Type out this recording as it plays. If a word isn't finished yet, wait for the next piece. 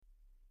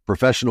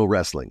Professional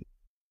wrestling,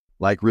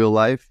 like real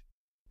life,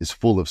 is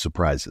full of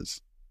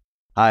surprises.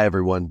 Hi,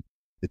 everyone.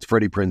 It's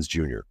Freddie Prinze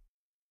Jr.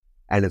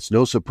 And it's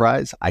no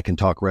surprise I can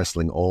talk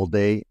wrestling all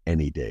day,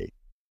 any day.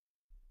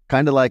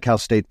 Kind of like how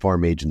State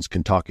Farm agents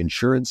can talk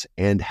insurance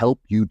and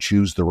help you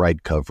choose the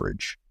right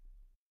coverage.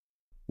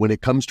 When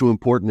it comes to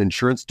important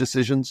insurance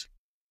decisions,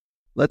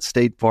 let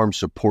State Farm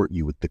support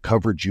you with the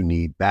coverage you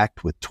need,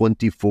 backed with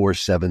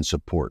 24/7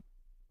 support.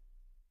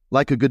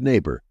 Like a good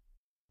neighbor,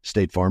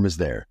 State Farm is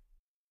there.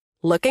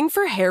 Looking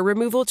for hair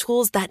removal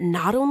tools that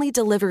not only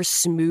deliver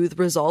smooth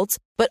results,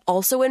 but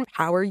also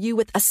empower you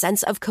with a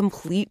sense of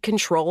complete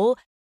control?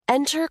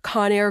 Enter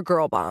Conair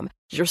Girl Bomb,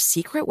 your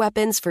secret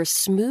weapons for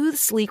smooth,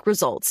 sleek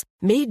results,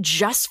 made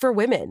just for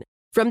women.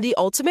 From the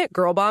ultimate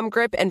Girl Bomb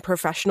grip and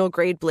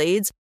professional-grade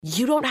blades,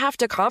 you don't have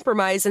to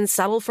compromise and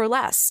settle for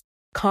less.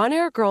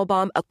 Conair Girl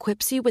Bomb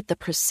equips you with the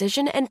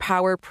precision and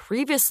power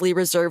previously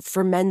reserved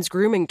for men's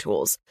grooming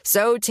tools.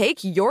 So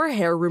take your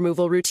hair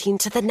removal routine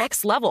to the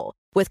next level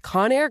with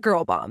Conair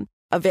Girl Bomb.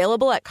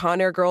 Available at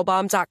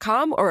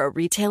ConairGirlBomb.com or a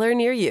retailer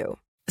near you.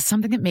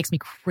 Something that makes me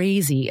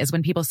crazy is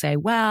when people say,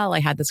 well, I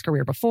had this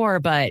career before,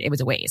 but it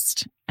was a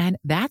waste. And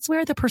that's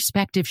where the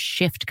perspective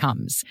shift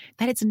comes,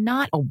 that it's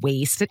not a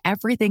waste, that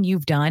everything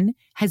you've done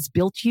has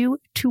built you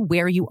to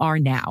where you are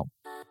now.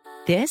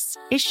 This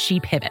is She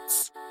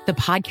Pivots, the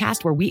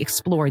podcast where we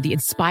explore the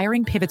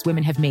inspiring pivots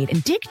women have made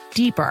and dig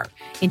deeper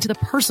into the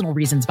personal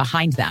reasons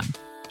behind them.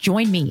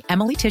 Join me,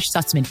 Emily Tish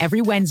Sussman,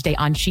 every Wednesday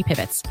on She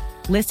Pivots.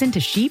 Listen to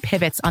She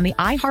Pivots on the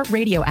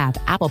iHeartRadio app,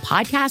 Apple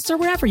Podcasts, or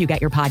wherever you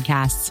get your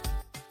podcasts.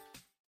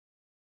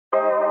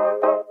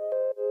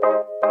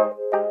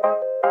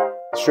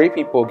 Straight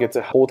people get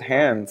to hold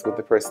hands with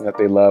the person that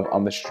they love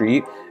on the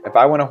street. If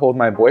I want to hold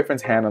my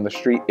boyfriend's hand on the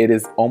street, it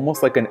is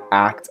almost like an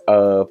act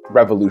of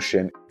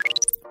revolution.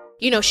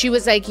 You know, she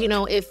was like, you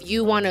know, if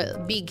you want to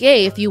be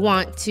gay, if you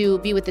want to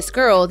be with this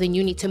girl, then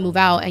you need to move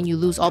out and you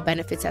lose all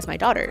benefits as my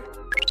daughter.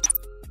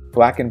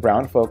 Black and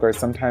brown folk are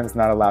sometimes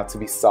not allowed to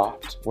be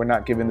soft. We're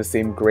not given the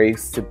same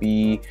grace to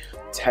be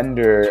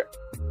tender.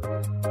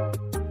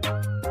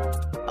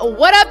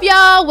 What up,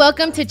 y'all?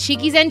 Welcome to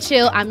Cheekies and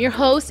Chill. I'm your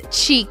host,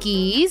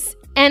 Cheekies,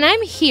 and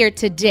I'm here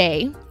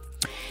today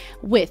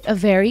with a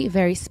very,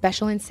 very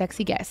special and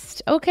sexy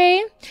guest.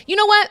 Okay? You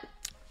know what?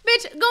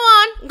 Bitch,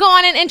 go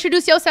on and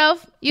introduce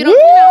yourself. You don't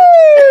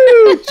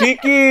know.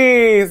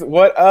 Cheekies!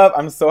 What up?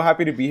 I'm so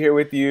happy to be here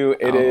with you.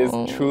 It is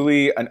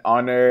truly an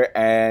honor,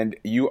 and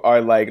you are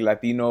like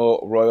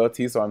Latino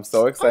royalty, so I'm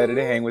so excited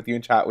to hang with you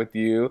and chat with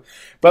you.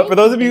 But for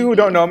those of you who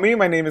don't know me,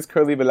 my name is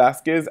Curly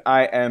Velasquez.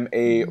 I am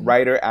a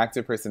writer,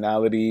 actor,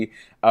 personality.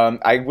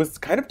 I was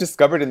kind of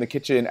discovered in the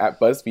kitchen at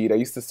BuzzFeed. I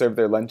used to serve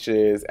their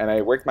lunches, and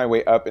I worked my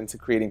way up into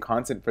creating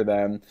content for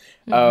them.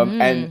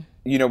 And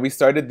you know, we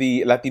started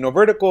the Latino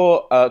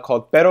vertical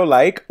called Pero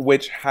Like,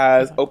 which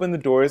has opened the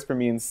doors for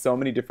me in so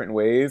many different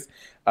ways,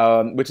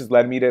 which has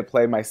led me to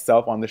play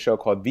myself on the show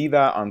called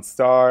Vida on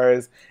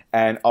Stars,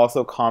 and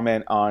also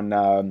comment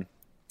on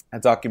a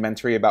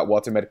documentary about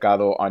Walter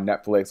Mercado on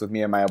Netflix with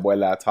me and my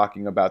abuela,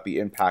 talking about the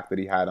impact that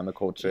he had on the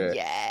culture.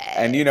 Yes.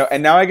 And, you know,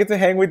 and now I get to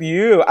hang with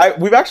you.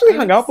 We've actually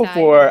hung out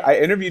before. I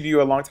interviewed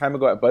you a long time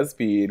ago at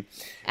BuzzFeed.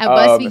 At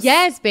BuzzFeed,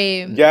 yes,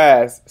 babe.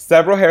 Yes,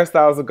 several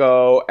hairstyles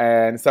ago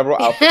and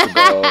several outfits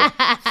ago.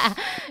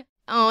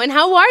 Oh, and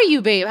how are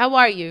you, babe? How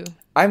are you?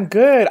 I'm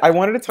good. I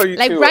wanted to tell you,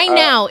 like, too. Right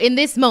now, in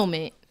this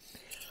moment.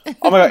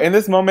 Oh my God, in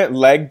this moment,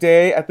 leg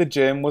day at the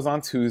gym was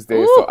on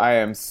Tuesday, Ooh. so I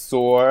am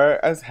sore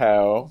as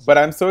hell. But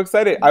I'm so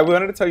excited. I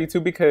wanted to tell you,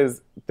 too,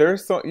 because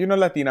there's so, you know,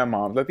 Latina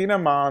moms. Latina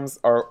moms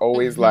are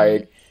always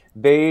like,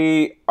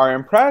 they are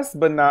impressed,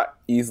 but not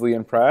easily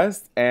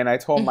impressed. And I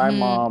told my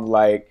mom,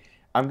 like,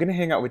 I'm going to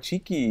hang out with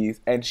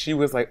Cheekies. And she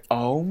was like,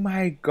 oh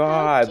my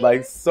God,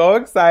 like, so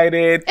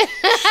excited.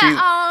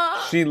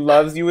 She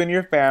loves you and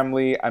your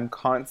family. I'm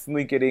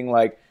constantly getting,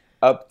 like,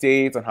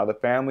 updates on how the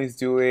family's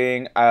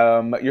doing.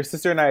 Your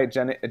sister and I,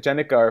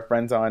 Jenica, are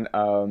friends on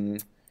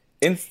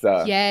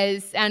Insta.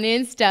 Yes, on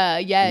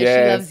Insta. Yes,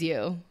 she loves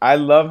you. I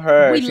love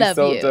her. She's love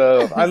so you.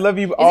 Dope. I love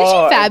you all.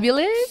 all. Isn't she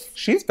fabulous?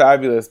 She's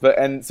fabulous.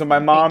 So my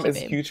mom is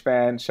babe. a huge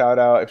fan. Shout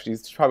out if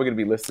she's probably going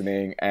to be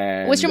listening.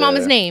 And what's your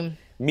mama's name?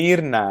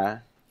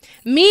 Mirna.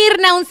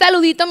 Mirna, un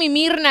saludito, mi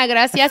Mirna.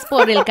 Gracias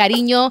por el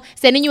cariño.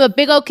 Sending you a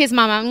big old kiss,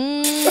 mama.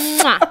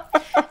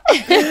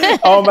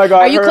 Oh my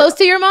God. Are you close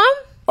to your mom?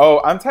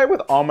 Oh, I'm tight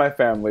with all my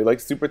family, like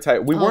super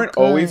tight. We weren't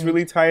always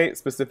really tight,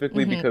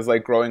 specifically because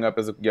like growing up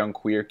as a young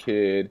queer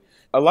kid,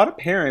 a lot of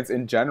parents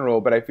in general,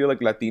 but I feel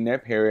like Latina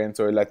parents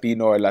or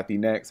Latino or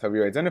Latinx, however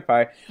you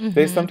identify,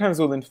 they sometimes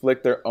will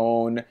inflict their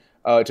own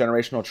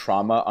generational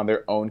trauma on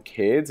their own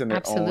kids and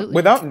their own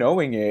without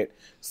knowing it.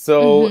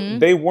 So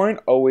they weren't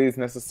always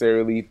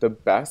necessarily the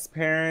best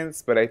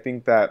parents, but I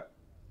think that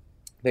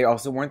they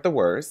also weren't the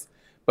worst.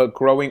 But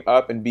growing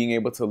up and being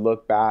able to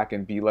look back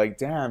and be like,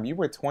 damn, you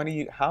were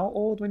 20, how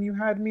old when you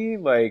had me?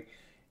 Like,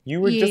 You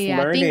were just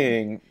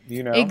learning,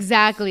 you know?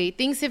 Exactly.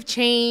 Things have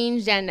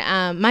changed. And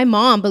my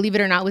mom, believe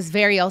it or not, was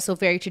also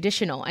very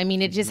traditional. I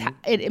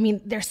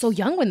mean, they're so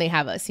young when they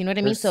have us. You know what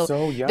I mean?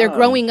 So young. They're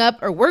growing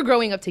up, or we're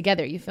growing up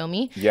together. You feel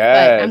me?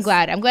 Yes.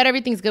 But I'm glad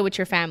everything's good with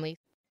your family.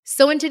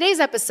 So in today's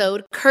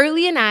episode,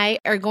 Curly and I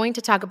are going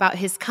to talk about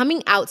his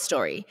coming out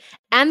story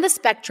and the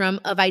spectrum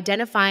of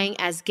identifying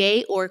as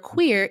gay or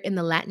queer in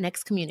the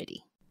Latinx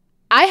community.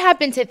 I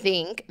happen to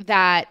think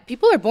that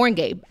people are born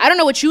gay. I don't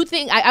know what you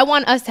think. I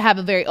want us to have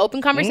a very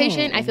open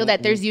conversation. I feel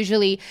that there's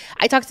usually,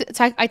 I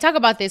talk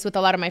about this with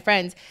a lot of my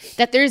friends,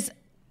 that there's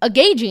a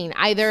gay gene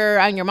either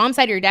on your mom's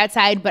side or your dad's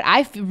side, but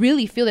I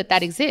really feel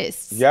that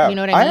exists. Yeah. You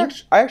know what I mean?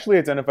 I actually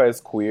identify as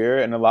queer,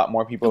 and a lot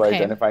more people are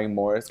identifying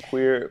more as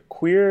queer.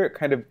 Queer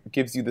kind of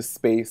gives you the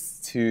space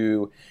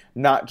to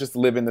not just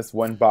live in this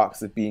one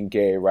box of being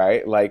gay,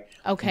 right? Like,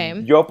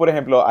 yo, por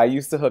ejemplo, I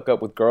used to hook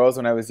up with girls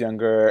when I was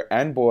younger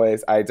and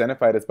boys. I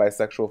identified as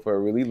bisexual for a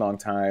really long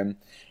time.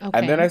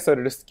 And then I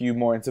started to skew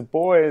more into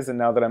boys. And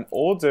now that I'm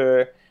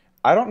older,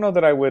 I don't know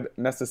that I would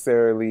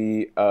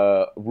necessarily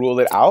rule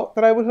it out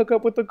that I would hook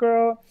up with a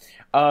girl.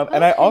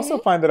 And I also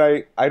find that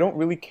I don't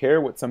really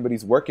care what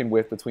somebody's working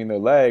with between their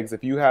legs.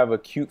 If you have a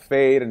cute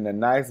fade and a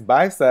nice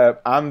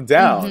bicep, I'm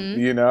down,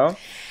 you know?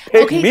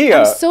 Pick me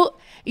up.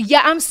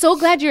 I'm so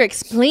glad you're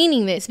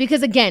explaining this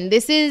because, again,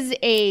 this is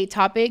a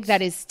topic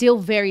that is still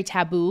very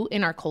taboo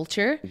in our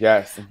culture.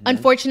 Yes.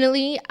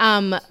 Unfortunately.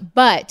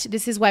 But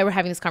this is why we're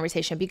having this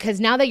conversation, because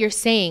now that you're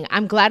saying,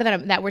 I'm glad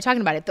that we're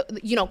talking about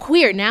it.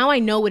 Queer, now I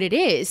know what it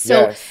is.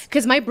 So,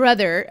 because my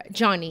brother,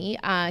 Johnny,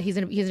 he's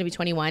gonna be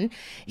 21.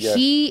 Yes.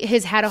 He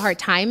has had a hard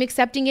time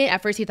accepting it.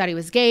 At first, he thought he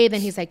was gay.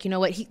 Then he's like, you know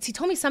what? He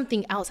told me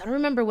something else. I don't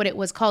remember what it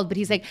was called, but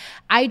he's like,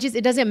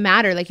 it doesn't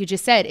matter. Like you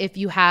just said, if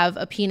you have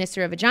a penis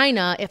or a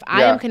vagina, if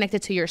I am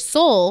connected to your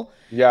soul,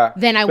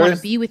 then I want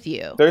to be with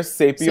you. There's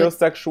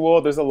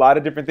sapiosexual. There's a lot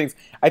of different things.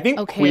 I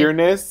think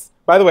queerness.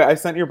 By the way, I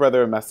sent your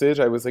brother a message.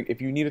 I was like,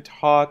 if you need to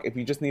talk, if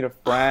you just need a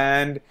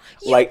friend,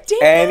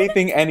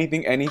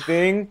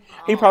 anything.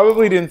 He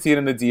probably didn't see it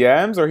in the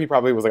DMs, or he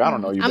probably was like, I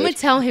don't know you. I'm gonna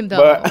tell him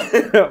though.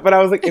 But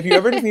I was like, if you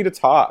ever just need to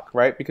talk,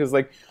 right? Because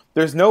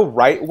there's no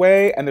right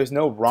way and there's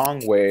no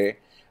wrong way.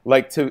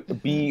 To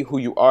be who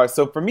you are.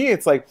 So for me,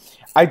 it's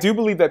I do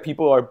believe that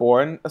people are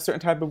born a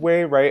certain type of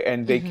way, right?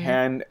 And they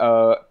can,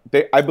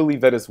 I believe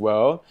that as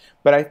well.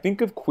 But I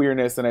think of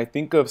queerness and I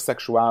think of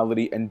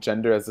sexuality and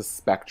gender as a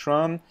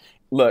spectrum.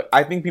 Look,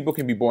 I think people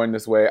can be born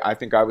this way. I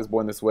think I was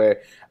born this way.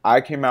 I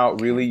came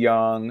out really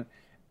young.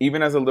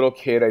 Even as a little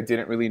kid, I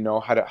didn't really know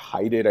how to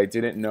hide it. I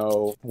didn't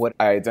know what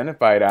I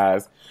identified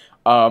as.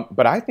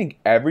 But I think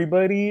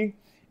everybody,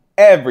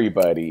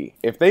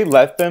 if they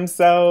let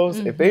themselves,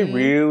 if they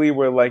really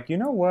were like, you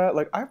know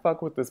what, I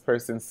fuck with this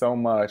person so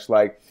much,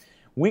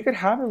 we could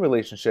have a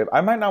relationship.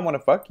 I might not want to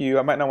fuck you.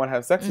 I might not want to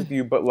have sex with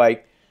you, but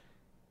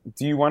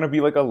do you want to be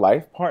a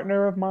life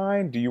partner of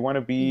mine? Do you want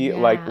to be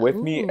with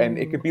me? And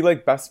it could be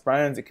best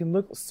friends. It can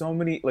look so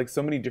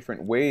many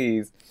different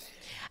ways.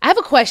 I have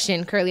a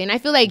question, Curly, and I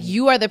feel like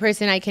you are the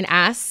person I can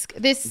ask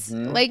this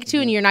to,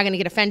 and you're not going to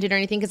get offended or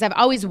anything, because I've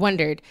always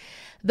wondered,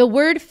 the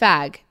word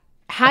fag,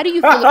 how do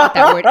you feel about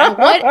that word? And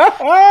what?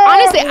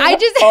 Honestly, I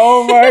just...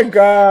 Oh, my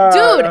God.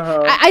 Dude,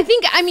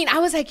 I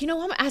was like, you know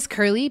what? I'm going to ask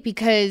Curly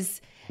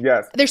because...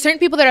 Yes. There's certain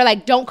people that are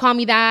like, don't call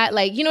me that.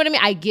 You know what I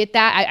mean? I get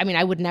that.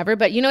 I would never,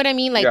 but you know what I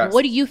mean?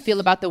 What do you feel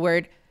about the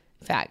word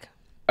fag?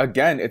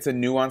 Again, it's a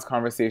nuanced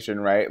conversation,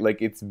 right?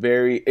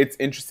 It's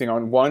interesting.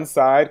 On one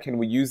side, can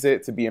we use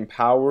it to be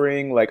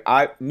empowering?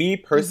 Me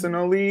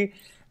personally...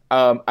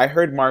 I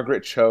heard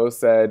Margaret Cho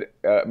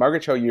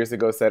years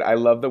ago said, I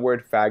love the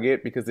word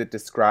faggot because it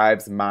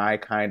describes my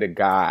kind of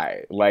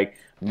guy,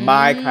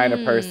 my kind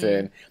of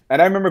person.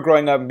 And I remember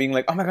growing up and being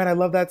like, oh my God, I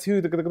love that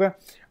too.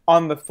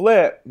 On the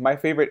flip, my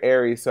favorite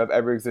Aries to have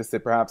ever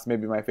existed, perhaps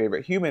maybe my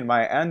favorite human,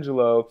 Maya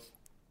Angelou,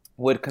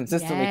 would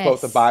consistently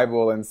quote the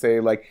Bible and say,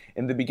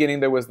 in the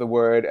beginning there was the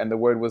Word, and the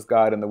Word was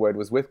God, and the Word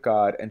was with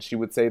God. And she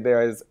would say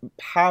there is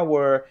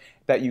power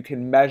that you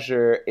can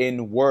measure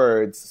in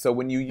words. So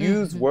when you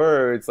use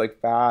words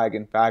like fag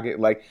and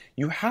faggot,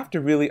 you have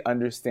to really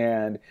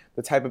understand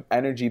the type of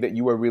energy that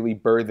you are really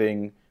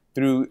birthing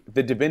through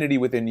the divinity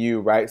within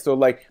you, right?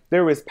 So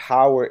there is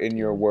power in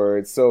your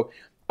words. So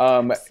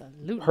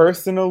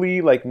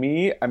personally,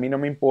 me, a mí no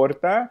me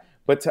importa,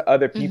 but to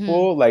other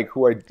people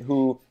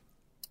who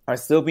are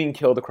still being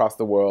killed across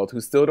the world, who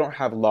still don't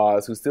have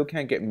laws, who still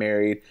can't get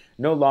married,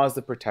 no laws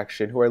of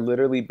protection, who are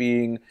literally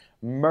being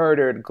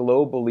murdered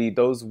globally,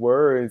 those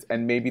words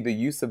and maybe the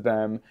use of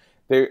them,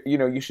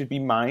 you should be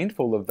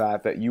mindful of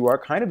that you are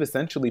kind of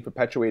essentially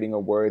perpetuating a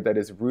word that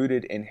is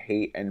rooted in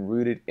hate and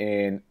rooted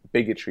in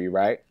bigotry,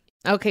 right?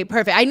 Okay,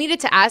 perfect. I needed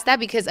to ask that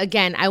because,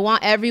 again, I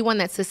want everyone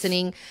that's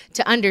listening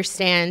to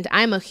understand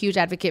I'm a huge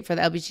advocate for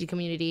the LGBT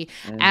community,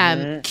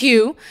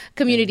 Q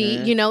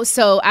community,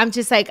 so I'm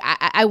just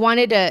I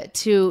wanted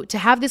to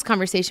have this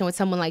conversation with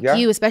someone like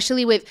you,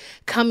 especially with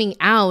coming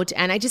out.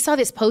 And I just saw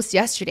this post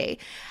yesterday,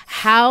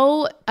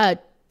 how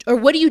or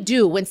what do you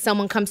do when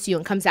someone comes to you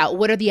and comes out?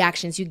 What are the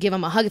actions? You give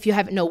them a hug if you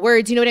have no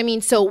words, you know what I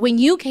mean? So when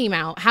you came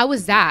out, how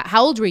was that?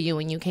 How old were you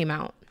when you came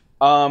out?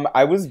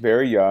 I was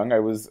very young.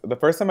 The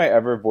first time I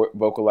ever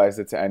vocalized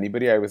it to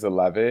anybody, I was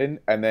 11.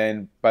 And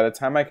then by the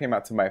time I came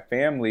out to my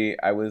family,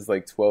 I was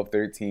like 12,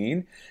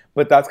 13.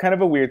 But that's kind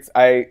of a weird,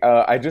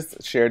 I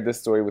just shared this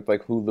story with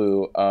like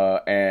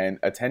Hulu and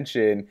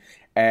Attention.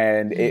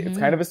 And it's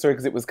kind of a story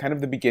because it was kind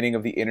of the beginning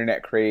of the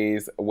internet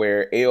craze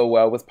where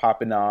AOL was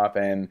popping off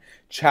and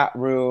chat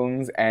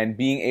rooms and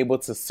being able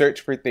to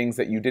search for things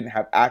that you didn't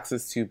have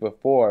access to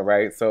before,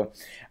 right? So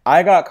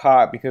I got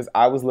caught because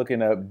I was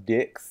looking up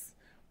dicks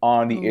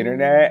on the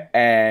internet,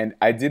 and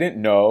I didn't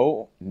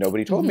know,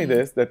 nobody told me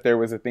this, that there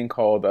was a thing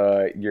called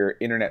your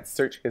internet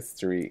search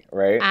history,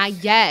 right?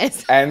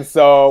 Yes. And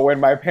so when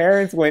my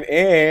parents went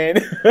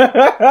in,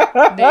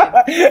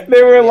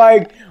 they were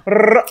like,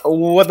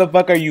 what the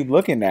fuck are you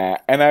looking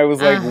at? And I was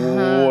like,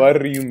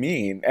 what do you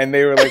mean? And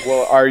they were like,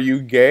 well, are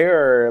you gay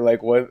or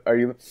like, what are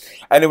you?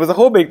 And it was a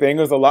whole big thing.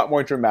 It was a lot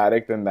more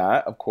dramatic than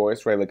that, of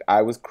course, right? Like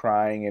I was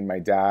crying and my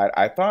dad,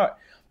 I thought,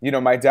 you know,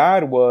 my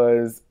dad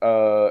was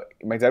a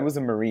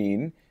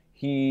Marine.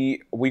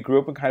 We grew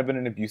up in kind of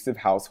an abusive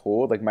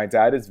household. Like my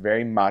dad is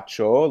very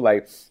macho,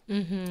 like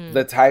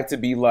the type to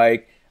be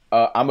like,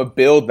 I'm gonna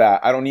build that.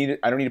 I don't need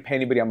to pay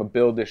anybody. I'm gonna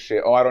build this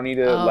shit. Oh, I don't need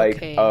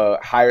to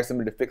hire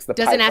somebody to fix the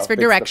pipes. Doesn't ask for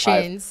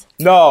directions.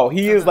 No,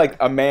 he is like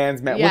a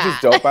man's man, which is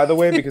dope, by the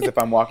way, because if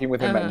I'm walking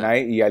with him at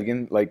night, he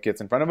again like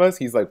gets in front of us.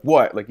 He's like,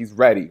 what? Like he's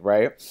ready,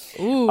 right?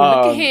 Ooh,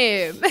 look at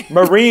him.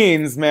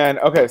 Marines, man.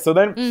 Okay, so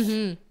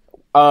then.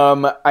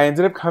 I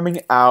ended up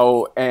coming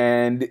out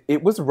and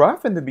it was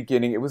rough in the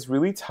beginning. It was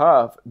really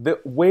tough. The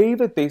way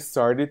that they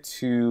started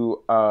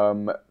to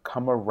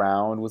come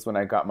around was when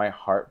I got my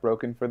heart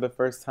broken for the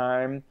first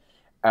time.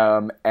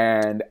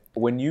 And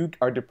when you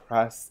are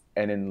depressed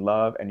and in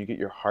love and you get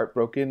your heart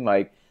broken,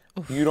 like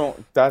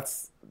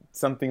that's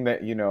something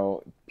that, you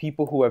know,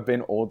 people who have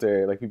been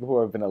older, like people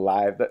who have been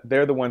alive,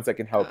 they're the ones that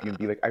can help you and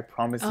be like, I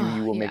promise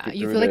you will make it through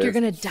this. You feel like you're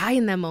going to die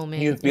in that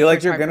moment. You feel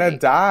like you're going to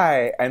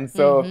die. And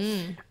so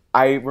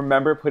I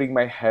remember putting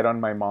my head on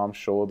my mom's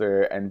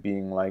shoulder and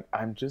being like,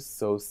 I'm just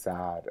so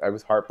sad. I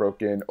was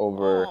heartbroken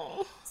over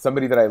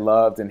somebody that I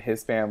loved and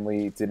his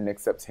family didn't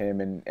accept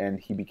him and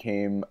he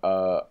became,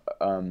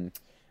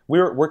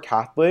 we're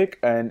Catholic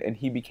and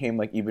he became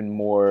like even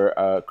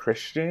more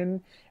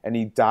Christian and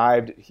he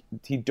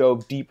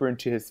dove deeper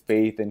into his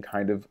faith and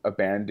kind of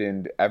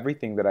abandoned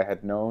everything that I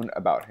had known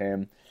about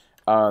him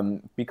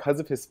because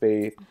of his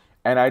faith.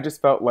 And I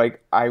just felt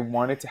like I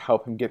wanted to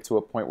help him get to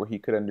a point where he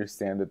could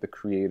understand that the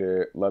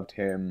Creator loved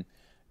him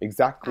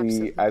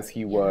exactly as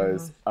he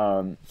was.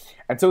 And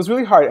so it was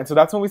really hard. And so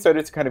that's when we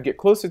started to kind of get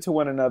closer to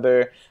one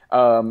another.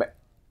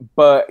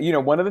 But, you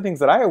know, one of the things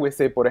that I always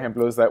say, por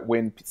ejemplo, is that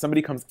when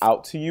somebody comes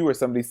out to you or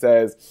somebody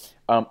says,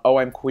 oh,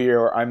 I'm queer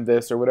or I'm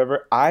this or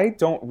whatever, I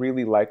don't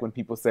really like when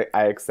people say,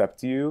 I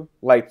accept you.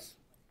 Like,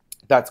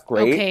 that's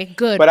great. Okay,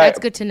 good. But that's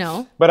good to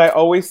know. But I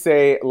always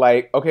say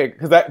like, okay,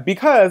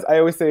 because I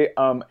always say,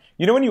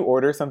 you know, when you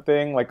order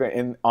something like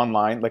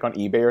online, like on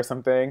eBay or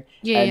something,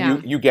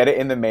 you get it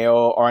in the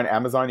mail or on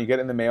Amazon, you get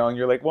it in the mail and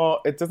you're like, well,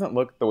 it doesn't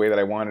look the way that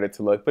I wanted it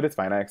to look, but it's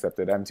fine. I accept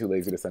it. I'm too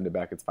lazy to send it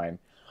back. It's fine.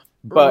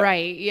 But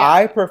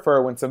I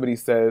prefer when somebody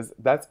says,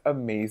 that's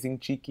amazing,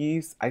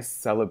 Chiquis. I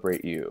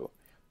celebrate you.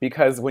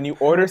 Because when you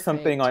order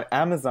something on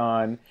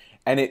Amazon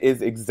and it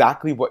is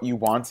exactly what you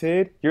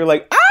wanted, you're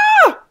like,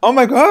 oh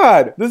my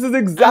God, this is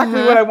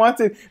exactly what I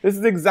wanted. This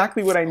is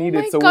exactly what I needed.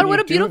 Oh my so God, when what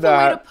you a beautiful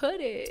way to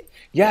put it.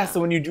 Yeah, so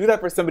when you do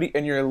that for somebody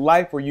in your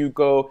life where you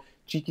go,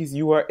 Chiquis,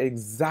 you are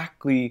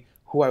exactly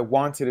who I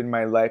wanted in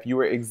my life. You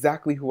were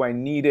exactly who I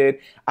needed.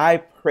 I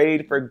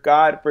prayed for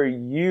God for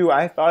you.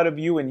 I thought of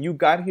you and you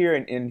got here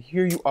and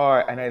here you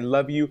are and I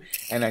love you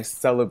and I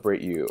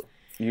celebrate you.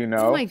 You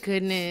know? Oh my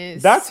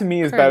goodness. That to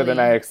me is better than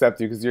I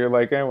accept you because you're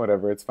like,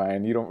 whatever, it's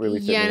fine. You don't really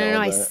fit no,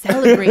 I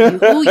celebrate you,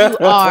 who you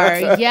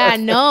are. Yeah,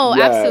 no,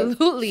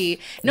 absolutely.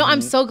 No,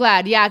 I'm so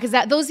glad. Yeah,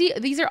 because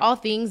these are all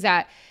things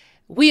that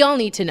we all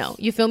need to know.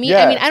 You feel me?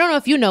 Yeah. I mean, I don't know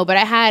if you know, but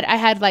I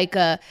had like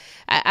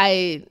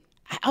I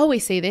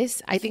always say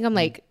this. I think I'm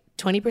like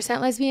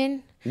 20%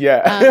 lesbian.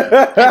 Yeah.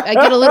 I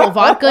get a little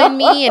vodka in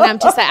me and I'm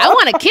just like, I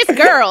want to kiss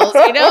girls.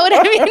 You know what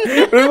I mean?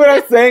 This is what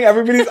I'm saying.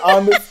 Everybody's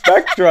on the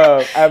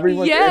spectrum.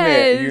 Everyone's in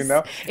it, you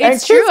know?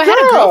 It's true. I had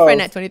a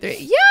girlfriend at 23.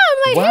 Yeah.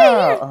 I'm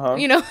like,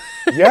 hey, you know?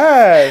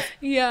 Yes.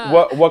 Yeah.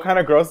 What kind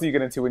of girls do you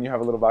get into when you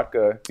have a little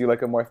vodka? Do you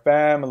like a more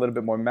femme, a little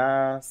bit more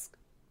mask?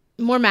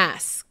 More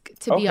mask,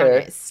 to be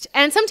honest.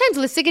 And sometimes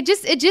lipstick, it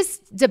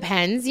just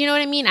depends. You know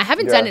what I mean? I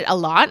haven't done it a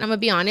lot, I'm going to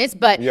be honest.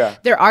 But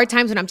there are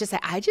times when I'm just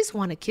like, I just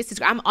want to kiss this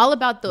girl. I'm all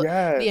about the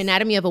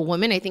anatomy of a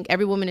woman. I think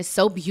every woman is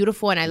so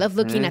beautiful. And I love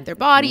looking at their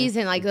bodies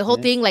and like the whole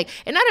thing. Like,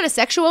 and not in a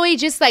sexual way,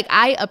 just like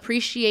I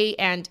appreciate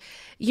and,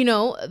 you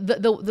know,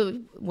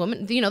 the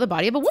woman, you know, the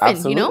body of a woman.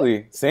 Absolutely. You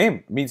know?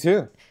 Same. Me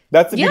too.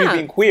 That's the beauty of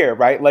being queer,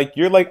 right? Like,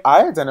 you're like,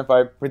 I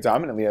identify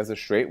predominantly as a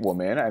straight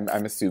woman.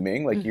 I'm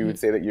assuming. Like, you would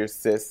say that you're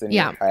cis and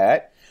you're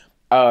het.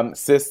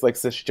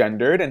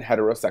 cisgendered and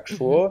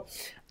heterosexual.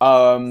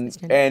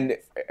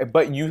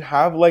 But you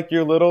have like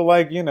your little,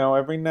 like, you know,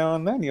 every now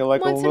and then you're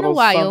like once a little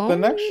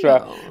something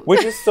extra,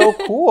 which is so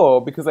cool,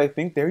 because I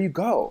think there you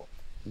go.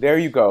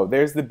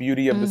 There's the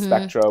beauty of the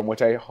spectrum,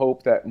 which I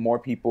hope that more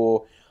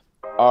people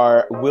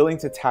are willing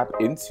to tap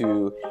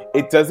into.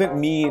 It doesn't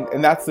mean,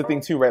 and that's the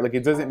thing too, right? Like,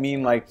 it doesn't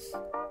mean like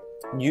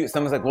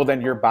someone's like, well,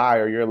 then you're bi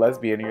or you're a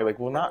lesbian, and you're like,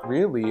 well, not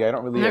really. I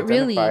don't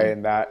really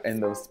identify in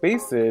those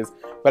spaces,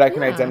 but I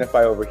can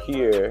identify over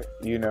here,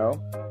 you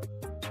know?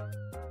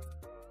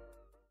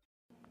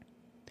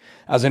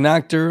 As an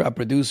actor, a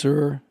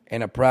producer,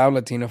 and a proud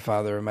Latino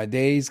father, my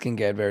days can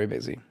get very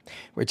busy,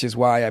 which is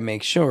why I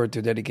make sure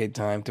to dedicate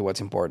time to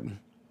what's important,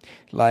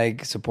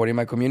 like supporting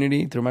my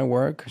community through my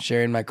work,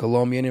 sharing my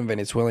Colombian and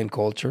Venezuelan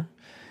culture,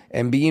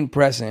 and being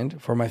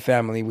present for my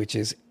family, which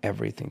is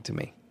everything to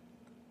me.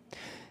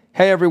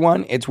 Hey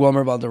everyone, it's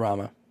Wilmer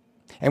Valderrama,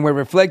 and we're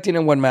reflecting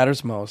on what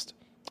matters most.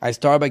 I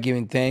start by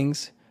giving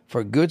thanks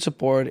for good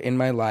support in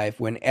my life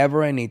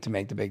whenever I need to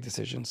make the big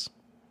decisions.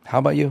 How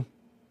about you?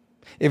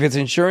 If it's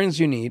insurance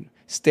you need,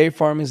 State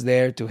Farm is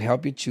there to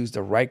help you choose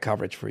the right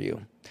coverage for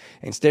you.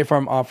 And State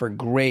Farm offers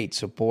great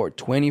support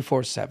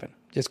 24/7.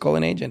 Just call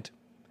an agent.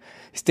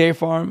 State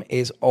Farm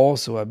is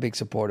also a big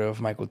supporter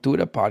of my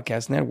Cultura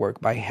podcast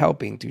network by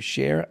helping to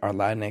share our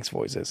Latinx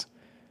voices.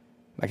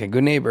 Like a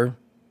good neighbor,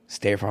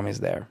 State Farm is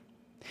there.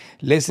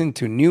 Listen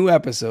to new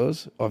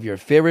episodes of your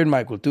favorite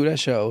My Cultura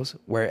shows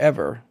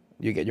wherever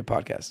you get your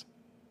podcasts.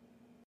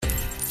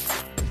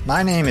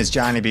 My name is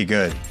Johnny B.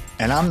 Good,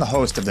 and I'm the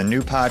host of the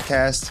new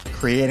podcast,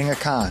 Creating a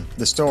Con,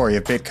 the story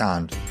of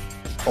Bitcon.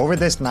 Over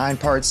this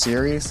 9-part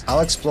series,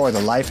 I'll explore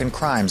the life and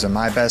crimes of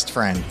my best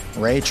friend,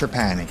 Ray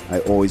Trapani. I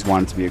always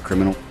wanted to be a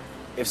criminal.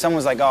 If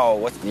someone's like, oh,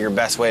 what's your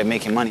best way of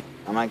making money?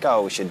 I'm like,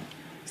 oh, we should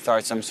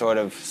start some sort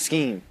of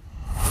scheme.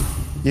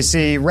 You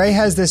see, Ray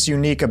has this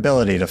unique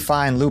ability to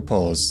find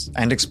loopholes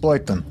and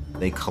exploit them.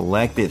 They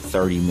collected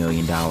 $30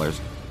 million.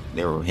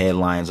 There were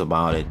headlines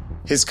about it.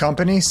 His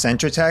company,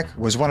 Centratech,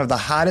 was one of the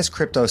hottest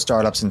crypto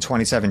startups in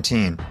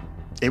 2017.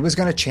 It was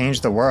going to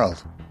change the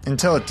world,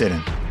 until it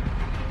didn't.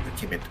 I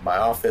came into my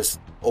office,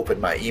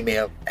 opened my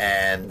email,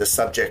 and the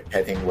subject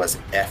heading was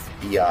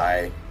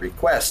FBI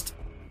request.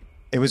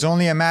 It was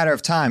only a matter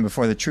of time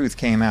before the truth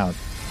came out.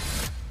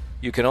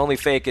 You can only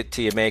fake it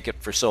till you make it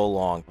for so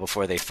long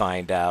before they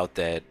find out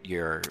that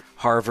your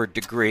Harvard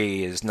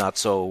degree is not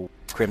so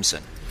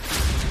crimson.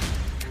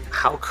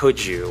 How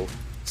could you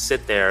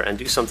sit there and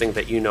do something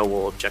that you know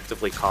will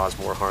objectively cause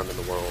more harm in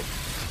the world?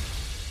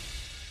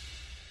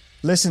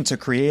 Listen to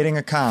Creating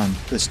a Con,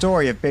 the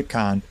story of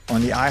Bitcon,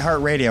 on the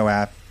iHeartRadio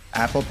app,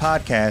 Apple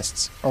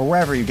Podcasts, or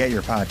wherever you get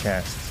your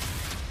podcasts.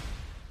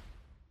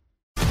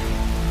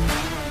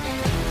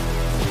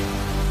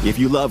 If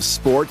you love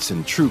sports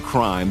and true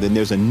crime, then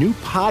there's a new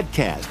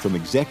podcast from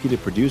executive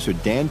producer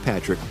Dan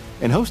Patrick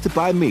and hosted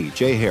by me,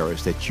 Jay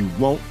Harris, that you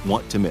won't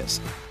want to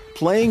miss.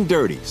 Playing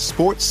Dirty: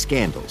 Sports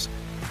Scandals.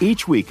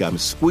 Each week, I'm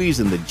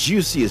squeezing the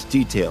juiciest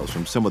details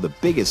from some of the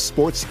biggest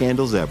sports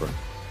scandals ever.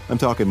 I'm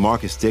talking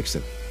Marcus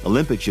Dixon,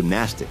 Olympic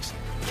gymnastics,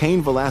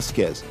 Cain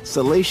Velasquez,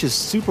 salacious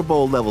Super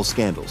Bowl-level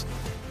scandals.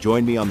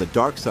 Join me on the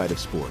dark side of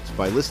sports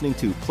by listening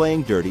to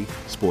Playing Dirty: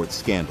 Sports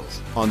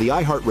Scandals on the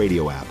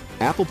iHeartRadio app,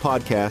 Apple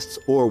Podcasts,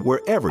 or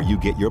wherever you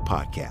get your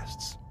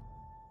podcasts.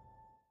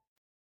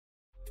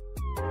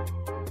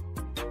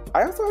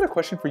 I also had a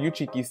question for you,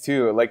 Chiquis,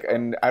 too. Like,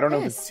 and I don't know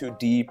if it's too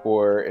deep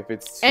or if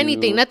it's too...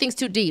 Anything. Nothing's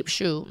too deep.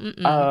 Shoot.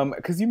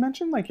 Because you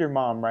mentioned, like, your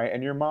mom, right?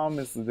 And your mom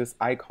is this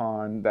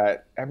icon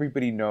that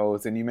everybody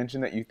knows. And you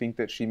mentioned that you think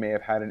that she may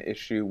have had an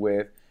issue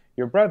with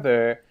your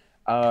brother.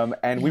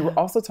 We were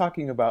also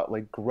talking about,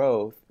 like,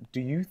 growth. Do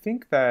you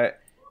think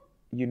that,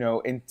 you know,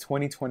 in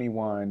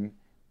 2021,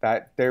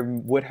 that there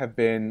would have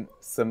been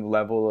some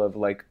level of,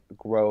 like,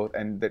 growth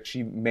and that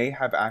she may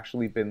have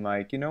actually been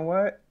like, you know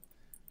what?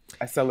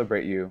 I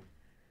celebrate you.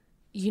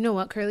 You know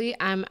what, Curly?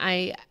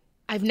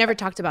 I've never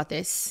talked about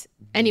this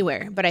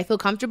anywhere, but I feel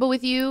comfortable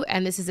with you,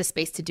 and this is a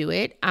space to do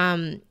it.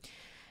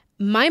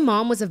 My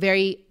mom was a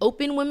very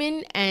open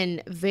woman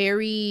and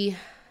very,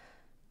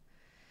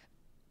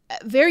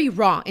 very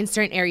raw in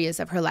certain areas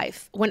of her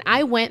life. When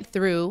I went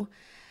through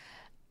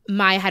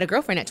I had a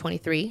girlfriend at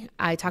 23.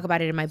 I talk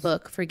about it in my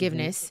book,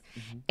 Forgiveness.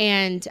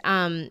 And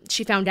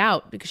she found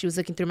out because she was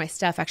looking through my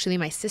stuff. Actually,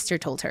 my sister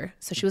told her.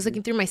 So she was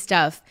looking through my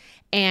stuff,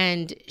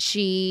 and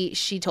she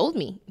told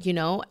me, you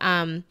know.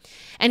 And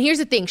here's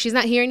the thing. She's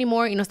not here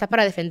anymore. Y no está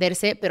para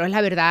defenderse, pero es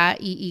la verdad.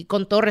 Y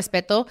con todo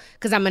respeto,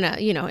 because I'm going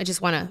to, you know, I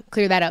just want to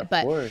clear that up.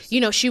 But,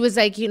 you know, she was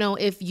like, you know,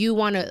 if you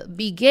want to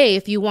be gay,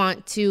 if you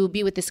want to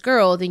be with this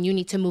girl, then you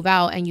need to move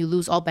out and you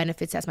lose all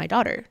benefits as my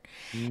daughter.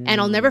 And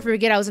I'll never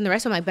forget, I was in the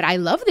restaurant, like, but I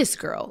love this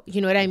girl.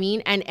 You know what I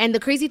mean? And the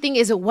crazy thing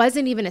is, it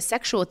wasn't even a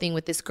sexual thing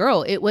with this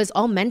girl. It was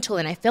all mental,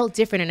 and I felt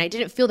different, and I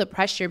didn't feel the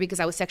pressure because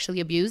I was sexually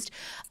abused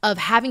of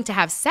having to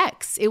have sex.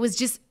 sex. It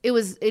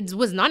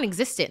was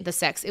non-existent, the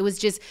sex. It was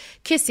just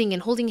kissing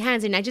and holding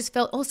hands. And I just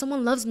felt, oh,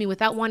 someone loves me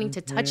without wanting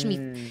to touch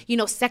me,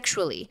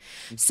 sexually.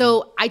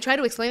 So I tried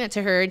to explain that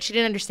to her and she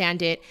didn't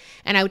understand it.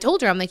 And I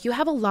told her, I'm like, you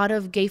have a lot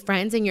of gay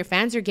friends and your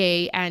fans are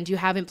gay and you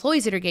have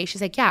employees that are gay.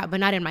 She's like, yeah, but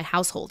not in my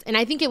household. And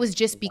I think it was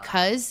just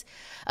because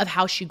of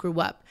how she grew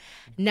up.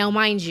 Now,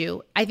 mind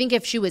you, I think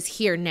if she was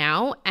here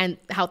now and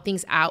how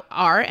things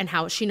are and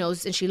how she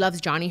knows and she loves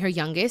Johnny, her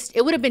youngest,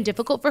 it would have been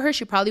difficult for her.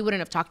 She probably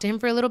wouldn't have talked to him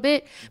for a little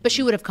bit, but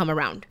she would have come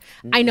around.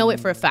 I know it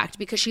for a fact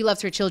because she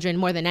loves her children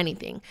more than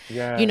anything.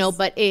 Yes.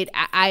 But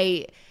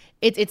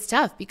it's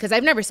tough because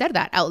I've never said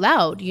that out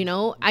loud.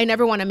 I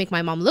never want to make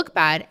my mom look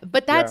bad,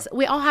 but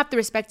we all have to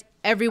respect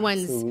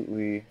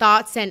everyone's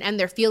thoughts and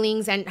their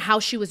feelings and how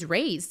she was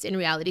raised in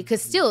reality.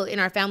 Because still in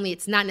our family,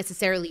 it's not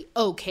necessarily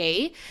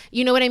okay.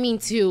 You know what I mean?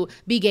 To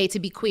be gay, to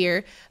be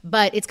queer,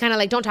 but it's kind of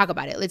like, don't talk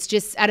about it. Let's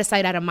just out of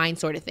sight, out of mind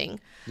sort of thing.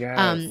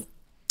 Yes.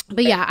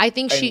 But yeah, I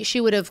think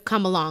she would have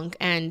come along.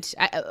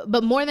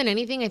 But more than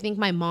anything, I think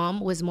my mom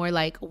was more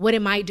like, what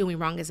am I doing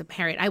wrong as a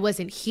parent? I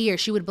wasn't here.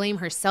 She would blame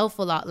herself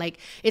a lot. Like,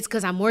 it's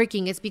because I'm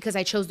working. It's because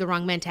I chose the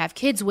wrong men to have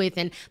kids with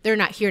and they're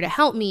not here to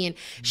help me. And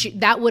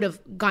that would have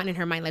gotten in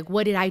her mind, like,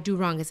 what did I do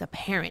wrong as a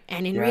parent?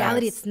 And in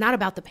reality, it's not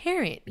about the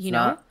parent, you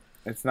know?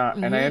 It's not.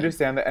 And I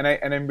understand that.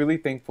 And I'm really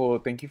thankful.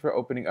 Thank you for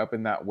opening up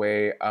in that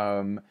way.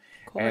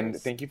 And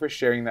thank you for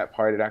sharing that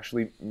part. It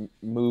actually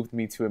moved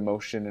me to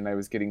emotion and I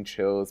was getting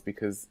chills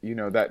because,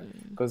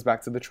 that goes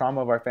back to the trauma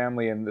of our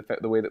family and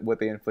the way that what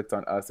they inflict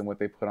on us and what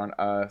they put on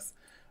us.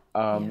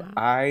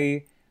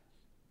 I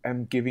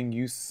am giving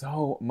you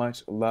so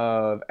much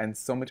love and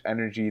so much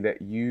energy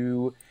that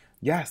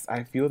yes,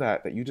 I feel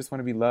that you just want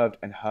to be loved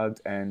and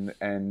hugged and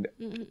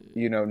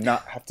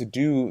not have to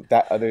do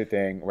that other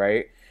thing,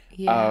 right?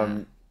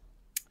 Yeah.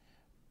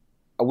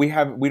 We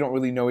don't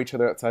really know each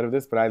other outside of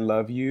this, but I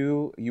love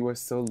you. You are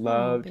so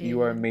loved.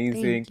 You are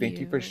amazing. Thank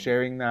you for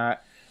sharing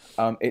that.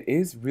 It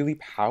is really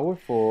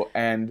powerful.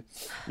 And,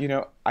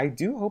 I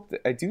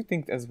do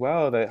think as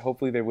well that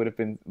hopefully there would have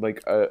been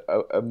like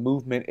a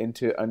movement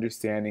into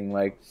understanding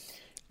like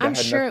that I'm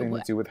had sure nothing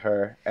to do with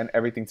her and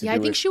everything to do with.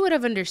 I think she would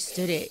have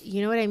understood it.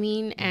 You know what I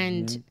mean?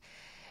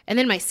 And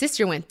then my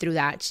sister went through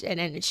that, and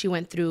then she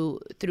went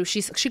through.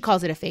 She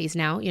calls it a phase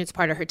now. It's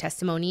part of her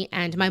testimony.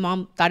 And my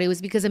mom thought it was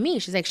because of me.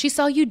 She's like, she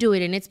saw you do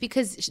it, and it's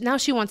because now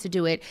she wants to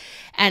do it.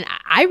 And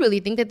I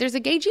really think that there's a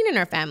gay gene in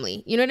our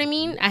family. You know what I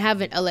mean? I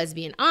have a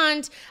lesbian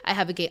aunt. I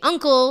have a gay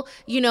uncle.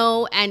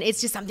 And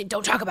it's just something.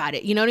 Don't talk about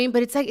it. You know what I mean?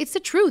 But it's like it's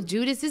the truth,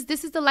 dude. This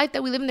is the life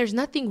that we live in. There's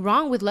nothing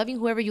wrong with loving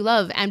whoever you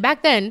love. And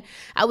back then,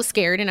 I was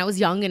scared and I was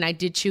young, and I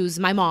did choose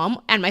my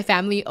mom and my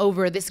family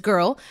over this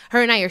girl.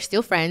 Her and I are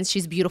still friends.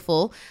 She's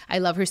beautiful. I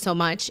love her so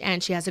much,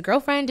 and she has a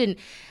girlfriend,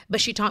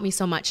 but she taught me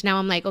so much. Now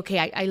I'm like,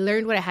 okay, I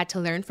learned what I had to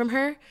learn from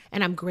her,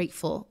 and I'm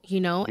grateful,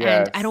 Yes,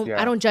 and I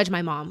don't judge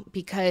my mom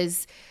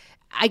because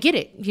I get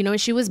it,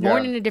 and she was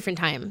born in a different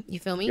time. You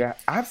feel me? Yeah,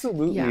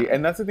 absolutely. Yeah.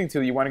 And that's the thing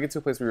too. You want to get to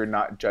a place where you're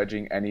not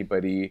judging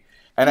anybody,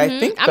 and I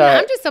think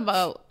that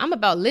I'm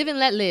about live and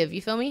let live.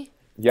 You feel me?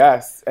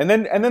 Yes. And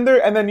then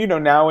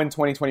now in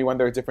 2021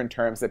 there are different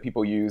terms that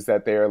people use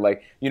that they're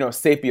like,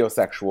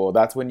 sapiosexual.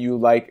 That's when you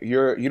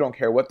don't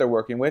care what they're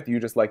working with, you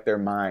just like their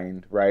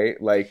mind,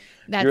 right? Like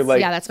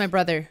that's my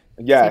brother.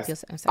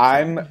 Yes.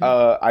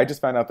 I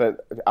just found out that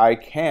I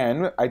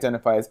can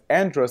identify as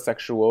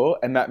androsexual,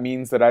 and that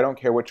means that I don't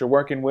care what you're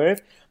working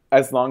with.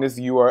 As long as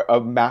you are a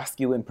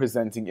masculine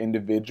presenting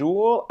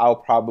individual, I'll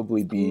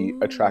probably be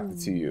attracted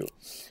to you.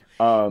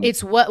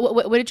 It's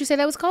what did you say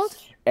that was called?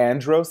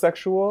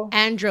 Androsexual.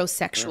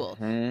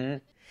 Mm-hmm.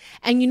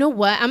 And you know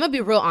what? I'm gonna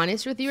be real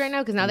honest with you right now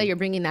because now that you're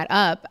bringing that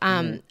up,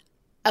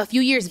 a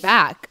few years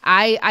back,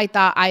 I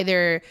thought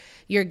either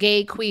you're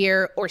gay,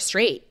 queer, or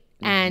straight,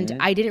 and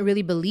I didn't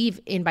really believe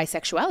in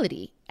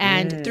bisexuality.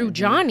 And through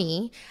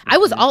Johnny, I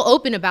was all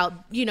open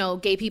about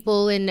gay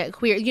people and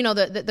queer,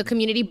 the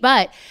community,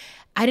 but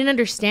I didn't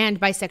understand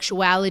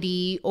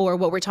bisexuality or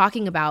what we're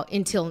talking about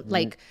until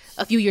like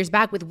a few years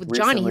back with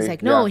Johnny. Recently, he's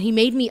like, no, and he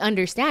made me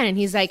understand. And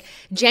he's like,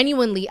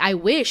 genuinely, I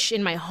wish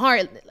in my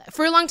heart,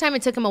 for a long time,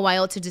 it took him a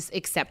while to just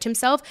accept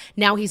himself.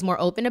 Now he's more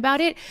open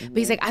about it. But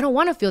he's like, I don't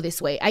want to feel this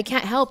way. I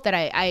can't help that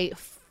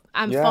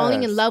I'm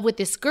falling in love with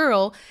this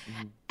girl,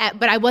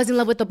 but I was in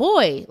love with the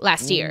boy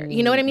last year.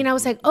 You know what I mean? I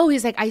was like, oh,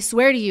 he's like, I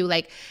swear to you,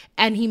 like,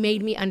 and he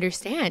made me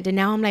understand. And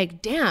now I'm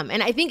like, damn.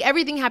 And I think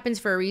everything happens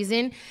for a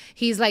reason.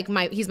 He's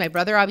my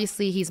brother,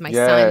 obviously. He's my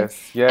son.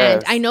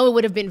 And I know it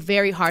would have been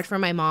very hard for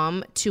my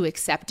mom to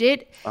accept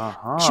it.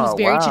 She was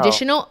very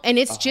traditional. And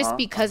it's just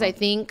because I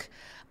think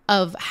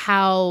of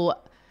how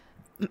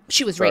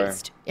she was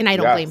raised. And I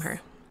don't blame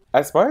her.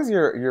 As far as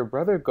your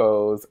brother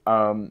goes,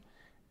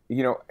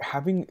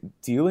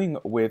 dealing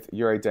with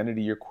your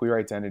identity, your queer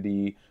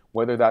identity,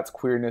 whether that's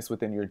queerness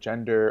within your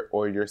gender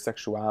or your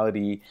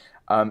sexuality,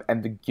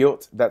 and the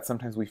guilt that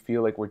sometimes we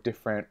feel like we're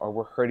different or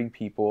we're hurting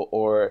people,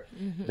 or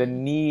the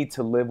need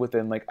to live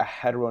within like a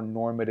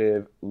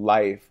heteronormative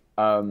life.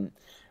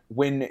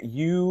 When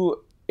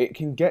you it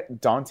can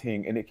get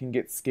daunting and it can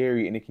get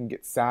scary and it can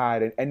get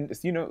sad. And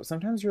you know,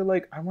 sometimes you're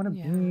like, I want to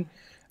be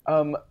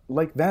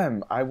like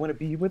them. I want to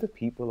be where the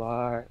people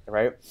are,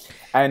 right?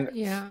 And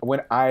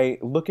when I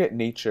look at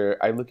nature,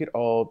 I look at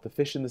all the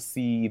fish in the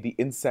sea, the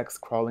insects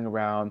crawling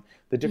around,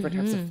 the different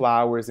types of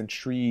flowers and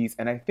trees.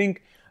 And I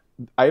think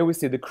I always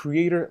say the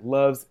Creator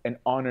loves and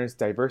honors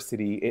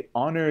diversity. It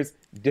honors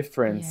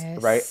difference,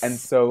 right? And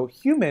so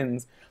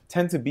humans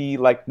tend to be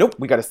like, nope,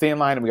 we got to stay in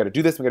line and we got to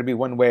do this. We got to be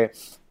one way.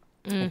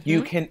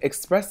 You can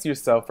express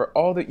yourself for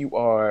all that you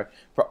are,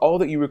 for all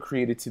that you were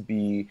created to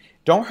be.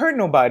 Don't hurt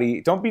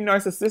nobody. Don't be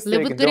narcissistic.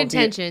 Live with good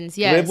intentions.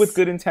 Live with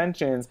good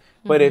intentions.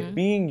 But if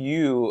being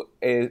you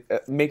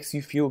makes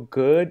you feel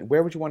good,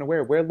 wear what you want to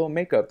wear. Wear a little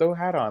makeup. Throw a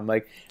hat on.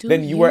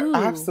 Then you are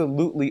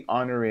absolutely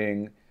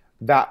honoring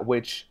that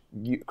which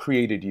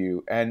created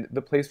you and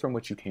the place from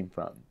which you came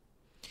from.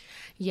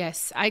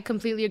 Yes, I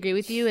completely agree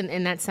with you.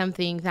 And that's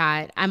something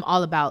that I'm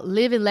all about.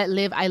 Live and let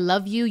live. I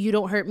love you. You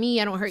don't hurt me.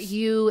 I don't hurt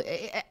you.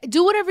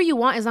 Do whatever you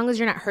want as long as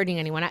you're not hurting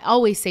anyone. I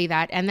always say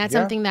that. And that's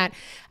something that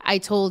I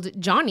told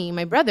Johnny,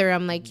 my brother.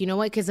 I'm like, you know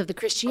what? Because of the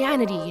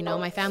Christianity, you know,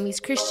 my family's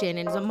Christian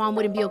and his mom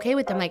wouldn't be okay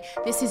with them. Like,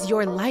 this is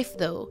your life,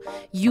 though.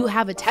 You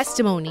have a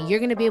testimony. You're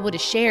going to be able to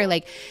share.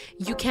 Like,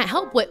 you can't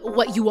help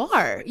what you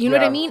are. You know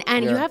what I mean?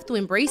 And you have to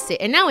embrace it.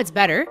 And now it's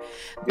better.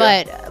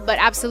 But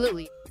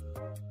absolutely.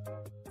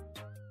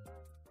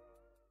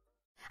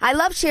 I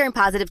love sharing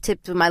positive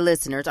tips with my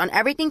listeners on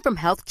everything from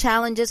health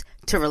challenges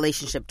to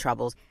relationship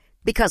troubles.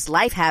 Because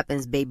life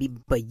happens, baby,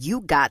 but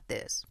you got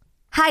this.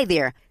 Hi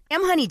there,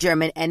 I'm Honey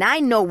German, and I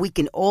know we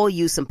can all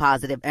use some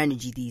positive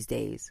energy these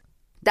days.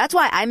 That's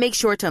why I make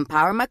sure to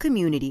empower my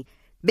community,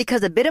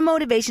 because a bit of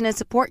motivation and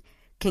support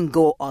can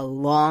go a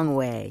long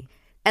way.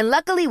 And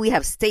luckily, we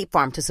have State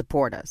Farm to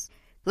support us.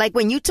 Like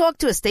when you talk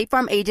to a State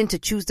Farm agent to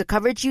choose the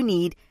coverage you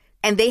need,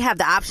 and they have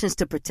the options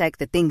to protect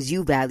the things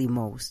you value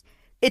most.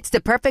 It's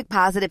the perfect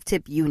positive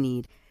tip you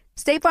need.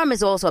 State Farm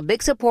is also a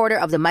big supporter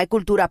of the My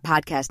Cultura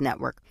podcast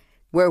network,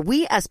 where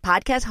we as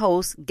podcast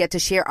hosts get to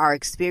share our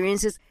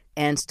experiences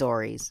and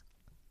stories.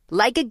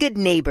 Like a good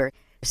neighbor,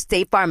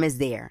 State Farm is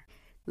there.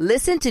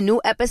 Listen to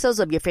new episodes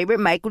of your favorite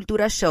My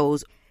Cultura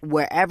shows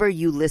wherever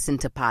you listen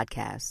to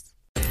podcasts.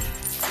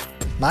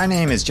 My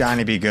name is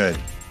Johnny B. Good,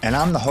 and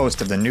I'm the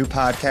host of the new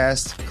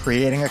podcast,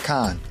 Creating a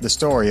Con, the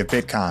story of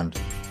Bitcon.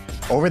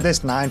 Over this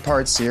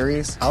 9-part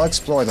series, I'll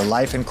explore the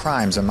life and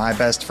crimes of my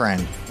best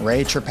friend,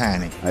 Ray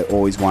Trapani. I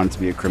always wanted to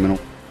be a criminal.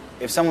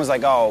 If someone's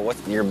like, oh,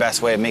 what's your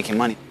best way of making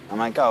money? I'm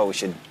like, oh, we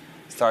should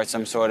start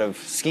some sort of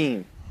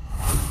scheme.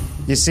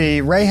 You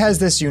see, Ray has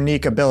this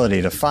unique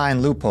ability to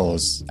find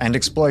loopholes and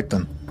exploit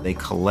them. They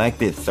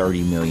collected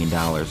 $30 million.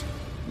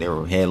 There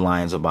were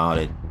headlines about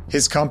it.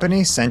 His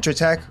company,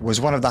 Centratech, was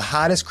one of the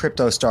hottest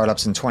crypto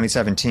startups in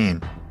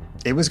 2017.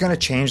 It was going to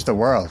change the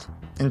world,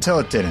 until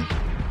it didn't.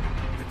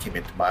 Came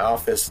into my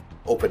office,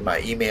 opened my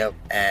email,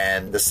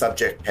 and the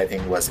subject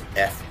heading was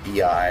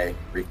FBI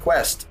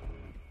request.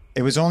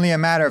 It was only a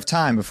matter of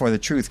time before the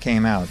truth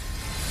came out.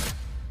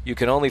 You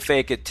can only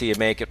fake it till you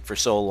make it for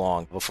so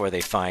long before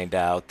they find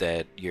out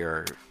that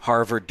your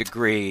Harvard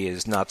degree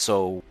is not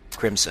so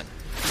crimson.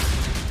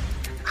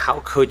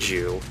 How could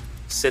you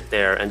sit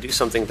there and do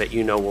something that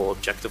you know will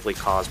objectively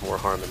cause more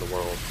harm in the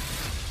world?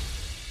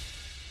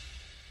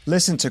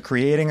 Listen to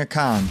Creating a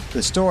Con,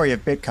 the story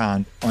of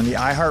Bitcon, on the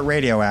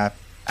iHeartRadio app,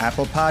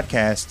 Apple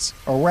Podcasts,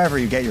 or wherever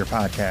you get your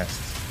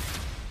podcasts.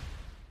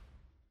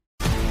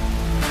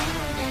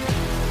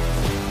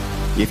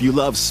 If you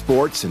love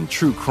sports and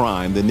true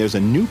crime, then there's a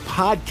new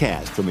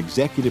podcast from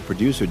executive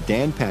producer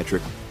Dan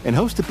Patrick and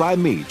hosted by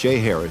me, Jay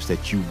Harris,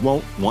 that you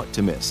won't want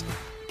to miss.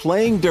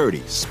 Playing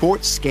Dirty: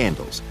 Sports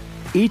Scandals.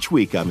 Each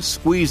week, I'm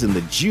squeezing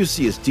the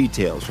juiciest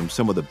details from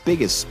some of the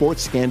biggest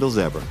sports scandals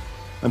ever.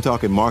 I'm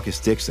talking Marcus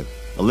Dixon,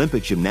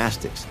 Olympic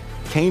gymnastics,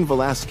 Cain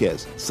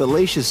Velasquez,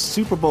 salacious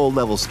Super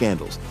Bowl-level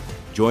scandals.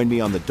 Join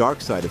me on the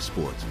dark side of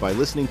sports by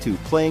listening to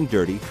Playing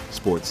Dirty: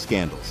 Sports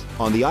Scandals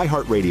on the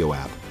iHeartRadio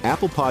app,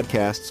 Apple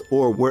Podcasts,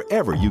 or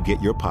wherever you get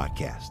your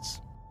podcasts.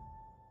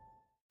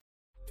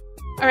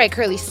 All right,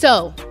 Curly.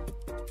 So,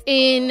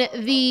 in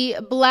the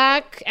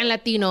Black and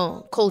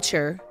Latino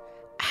culture,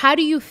 how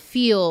do you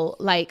feel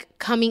like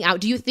coming out?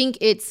 Do you think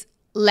it's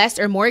less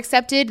or more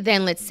accepted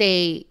than, let's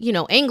say, you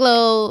know,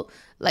 Anglo?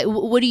 Like,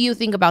 what do you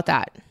think about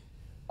that?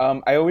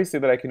 I always say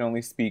that I can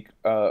only speak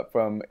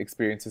from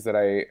experiences that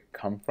I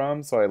come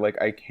from. So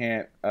I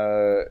can't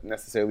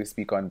necessarily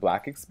speak on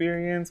Black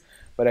experience,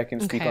 but I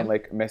can speak on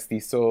like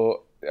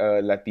mestizo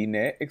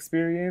Latine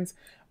experience.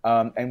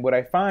 And what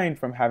I find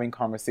from having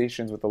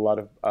conversations with a lot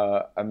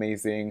of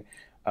amazing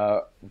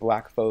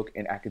Black folk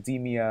in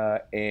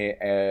academia,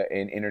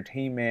 in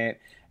entertainment,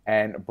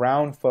 and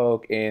brown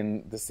folk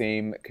in the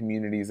same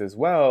communities as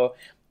well,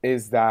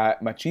 is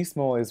that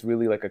machismo is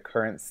really like a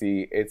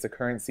currency. It's a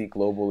currency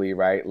globally,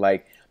 right?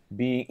 Like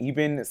being,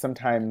 even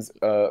sometimes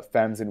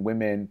femmes and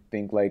women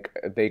think like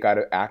they got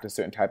to act a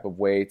certain type of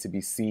way to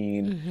be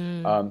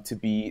seen, to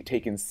be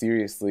taken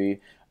seriously.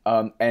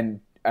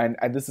 And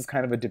this is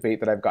kind of a debate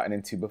that I've gotten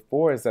into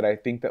before, is that I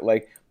think that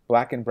like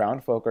Black and brown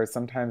folk are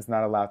sometimes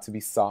not allowed to be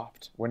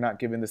soft. We're not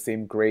given the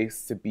same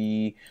grace to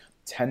be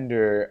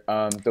tender.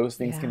 Those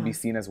things can be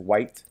seen as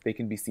white. They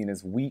can be seen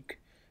as weak.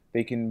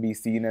 They can be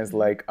seen as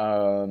like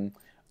boys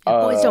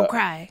don't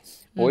cry.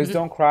 Boys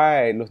don't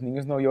cry. Los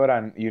niños no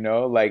lloran. You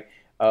know, like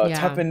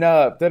toughen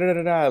up. Da da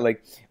da da.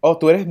 Like, oh,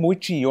 tú eres muy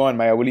chillón.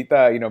 My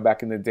abuelita, you know,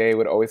 back in the day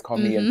would always call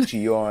me el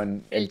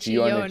chillón, el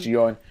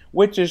chillón,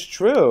 which is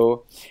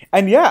true.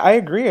 And yeah, I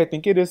agree. I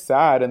think it is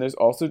sad. And there's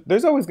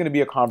always going to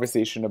be a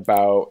conversation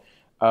about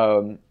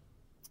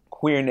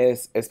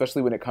queerness,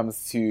 especially when it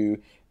comes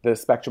to the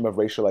spectrum of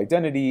racial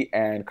identity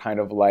and kind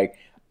of like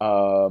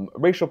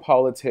racial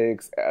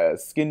politics,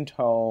 skin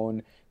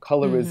tone,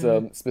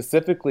 colorism,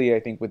 specifically, I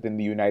think, within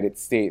the United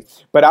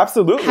States. But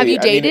absolutely. Have you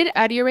dated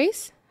out of your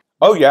race?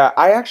 Oh, yeah.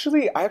 I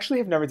actually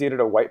have never dated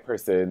a white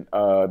person.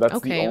 That's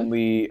the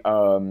only,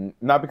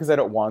 not because I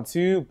don't want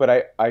to,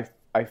 but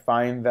I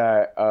find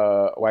that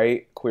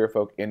white queer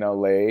folk in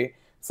LA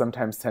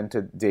sometimes tend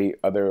to date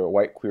other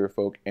white queer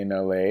folk in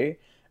LA.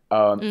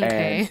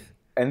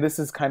 And this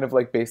is kind of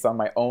like based on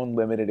my own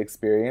limited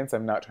experience.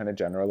 I'm not trying to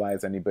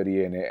generalize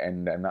anybody in it,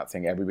 and I'm not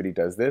saying everybody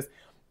does this.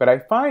 But I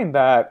find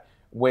that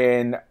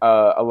when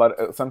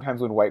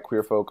sometimes when white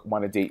queer folk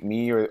want to date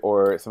me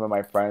or some of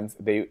my friends,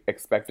 they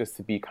expect us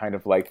to be kind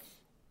of like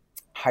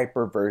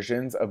hyper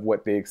versions of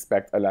what they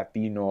expect a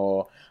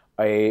Latino,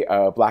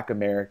 a Black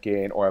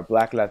American, or a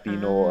Black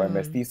Latino or a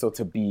mestizo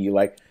to be,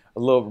 like a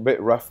little bit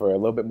rougher, a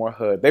little bit more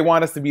hood. They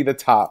want us to be the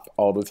top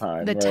all the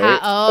time. The top,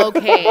 oh,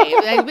 okay.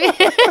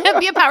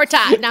 Be a power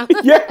top now.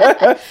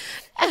 Yeah.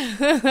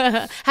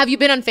 Have you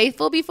been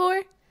unfaithful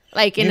before?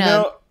 Like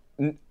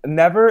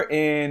never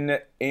in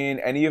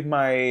any of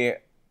my.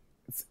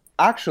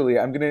 Actually,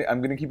 I'm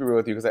gonna keep it real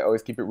with you because I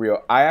always keep it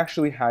real. I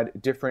actually had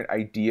different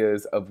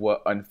ideas of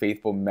what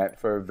unfaithful meant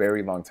for a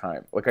very long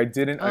time. Like I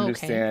didn't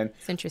understand.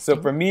 It's interesting.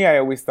 So for me, I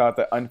always thought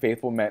that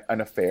unfaithful meant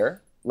an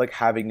affair, like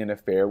having an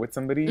affair with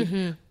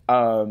somebody.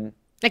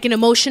 Like an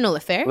emotional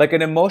affair? Like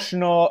an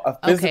emotional, a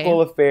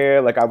physical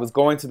affair. Like I was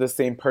going to the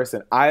same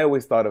person. I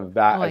always thought of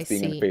that as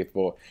being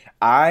unfaithful.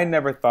 I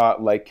never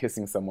thought like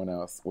kissing someone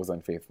else was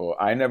unfaithful.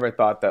 I never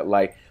thought that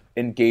like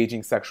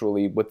engaging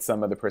sexually with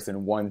some other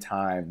person one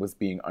time was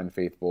being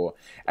unfaithful.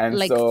 And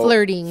like so,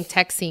 flirting,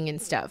 texting and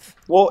stuff.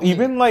 Well,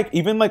 even like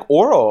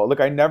oral.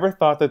 Like I never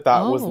thought that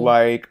was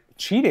like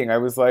cheating. I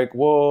was like,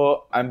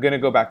 well, I'm going to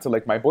go back to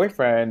like my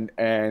boyfriend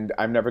and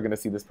I'm never going to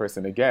see this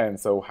person again.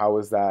 So how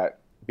is that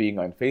being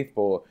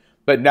unfaithful?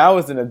 But now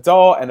as an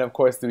adult, and of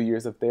course through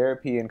years of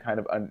therapy and kind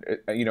of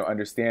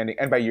understanding,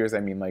 and by years I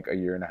mean like a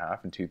year and a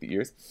half and 2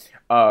 years.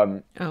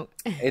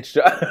 It's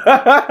just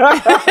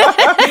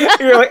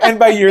you're like, and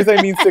by years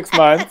I mean 6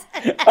 months.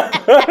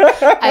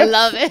 I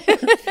love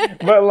it.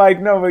 But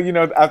like no, but you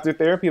know, after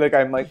therapy, like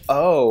I'm like,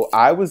 oh,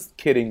 I was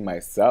kidding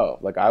myself.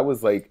 Like I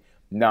was like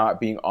not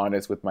being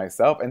honest with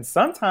myself, and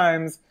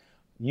sometimes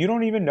you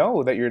don't even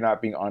know that you're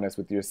not being honest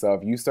with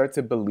yourself. You start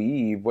to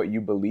believe what you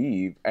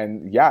believe.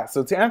 And yeah,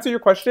 so to answer your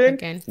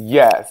question,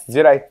 yes.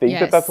 Did I think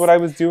that that's what I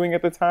was doing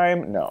at the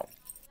time? No.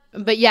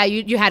 But yeah,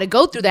 you had to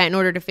go through that in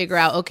order to figure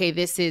out, okay,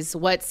 this is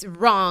what's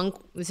wrong,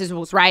 this is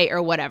what's right,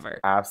 or whatever.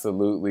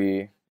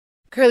 Absolutely.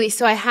 Curly,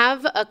 so I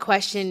have a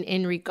question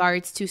in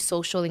regards to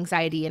social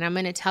anxiety, and I'm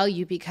going to tell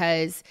you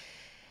because,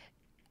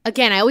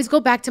 again, I always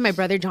go back to my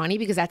brother Johnny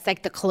because that's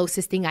like the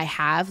closest thing I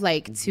have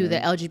like to the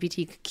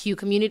LGBTQ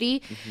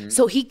community.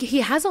 So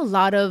he has a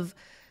lot of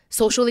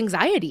social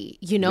anxiety,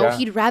 you know? Yeah.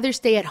 He'd rather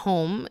stay at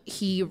home.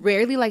 He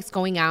rarely likes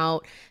going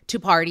out to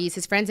parties.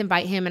 His friends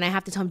invite him and I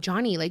have to tell him,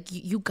 Johnny, like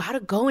you got to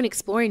go and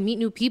explore and meet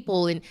new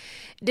people. And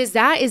is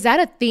that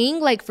a thing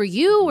like for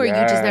you or you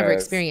just never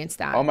experienced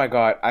that? Oh my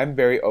God, I'm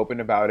very open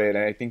about it.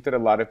 And I think that a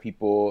lot of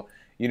people,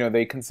 you know,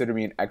 they consider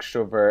me an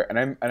extrovert,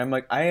 and I'm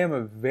like, I am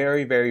a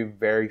very, very,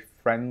 very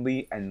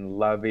friendly and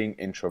loving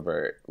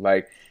introvert.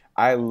 Like,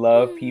 I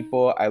love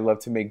people, I love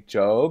to make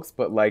jokes,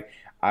 but like,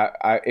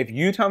 I if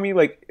you tell me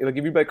like if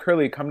you'd be like,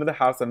 Curly, come to the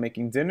house, I'm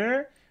making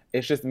dinner,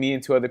 it's just me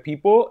and 2 other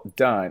people,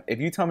 done. If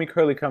you tell me,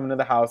 Curly, come into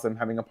the house, I'm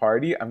having a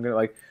party, I'm gonna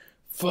like,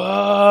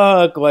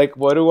 fuck, like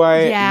what do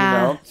I, you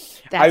know?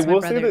 I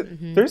will say that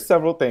there's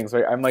several things,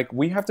 right? I'm like,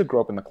 we have to grow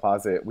up in the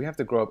closet. We have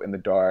to grow up in the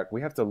dark. We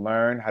have to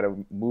learn how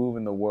to move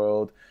in the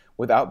world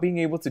without being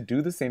able to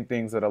do the same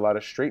things that a lot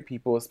of straight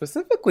people,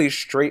 specifically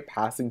straight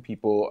passing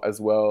people as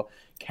well,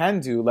 can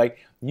do. Like,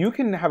 you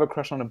can have a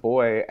crush on a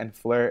boy and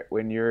flirt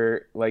when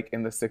you're like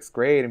in the 6th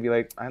grade and be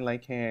like, I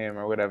like him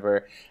or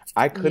whatever.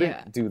 I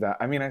couldn't do that.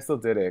 I mean, I still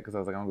did it because I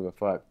was like, I don't give a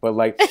fuck. But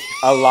like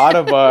a lot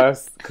of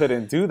us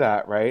couldn't do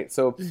that, right?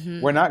 So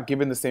we're not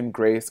given the same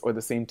grace or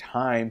the same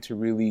time to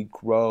really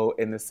grow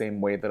in the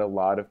same way that a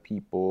lot of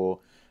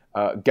people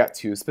get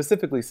to,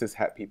 specifically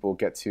cis-het people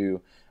get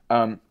to.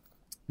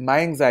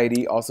 My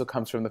anxiety also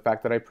comes from the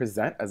fact that I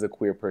present as a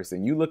queer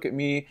person. You look at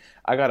me,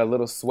 I got a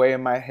little sway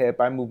in my hip,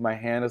 I move my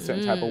hand a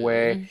certain type of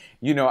way.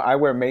 You know, I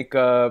wear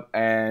makeup,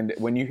 and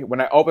when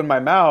I open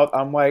my mouth,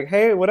 I'm like,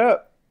 hey, what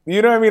up?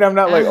 You know what I mean? I'm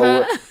not like,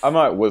 I'm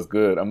not, what's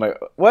good? I'm like,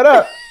 what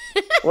up?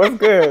 What's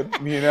good?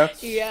 You know?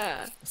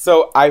 Yeah.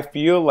 So I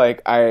feel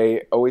like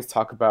I always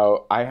talk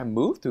about, I have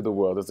moved through the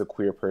world as a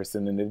queer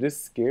person, and it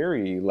is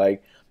scary.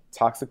 Like,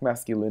 toxic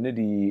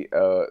masculinity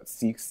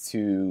seeks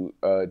to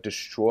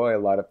destroy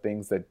a lot of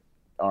things that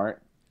aren't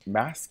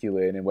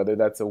masculine, and whether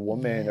that's a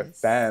woman, a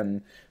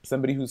femme,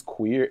 somebody who's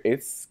queer,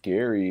 it's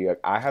scary. Like,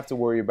 I have to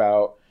worry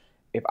about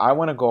if I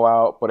want to go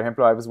out. Por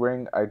ejemplo,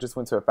 I just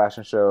went to a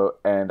fashion show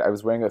and I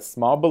was wearing a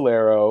small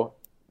bolero,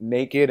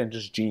 naked and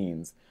just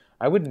jeans.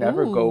 I would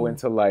never go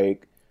into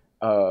like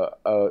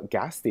a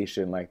gas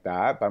station like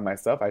that by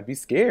myself. I'd be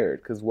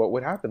scared because what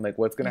would happen? Like,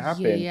 what's gonna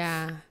happen?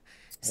 Yeah.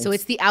 So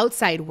it's the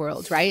outside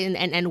world, right?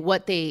 And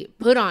what they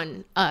put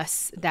on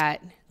us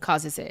that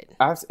causes it.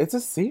 It's a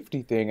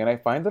safety thing. And I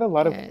find that a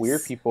lot of queer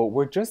people,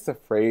 we're just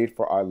afraid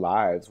for our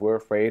lives. We're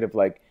afraid of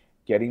like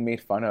getting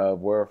made fun of.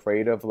 We're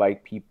afraid of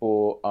like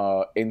people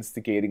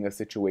instigating a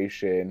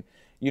situation.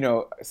 You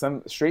know,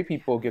 some straight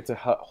people get to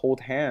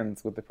hold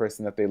hands with the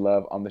person that they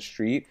love on the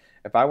street.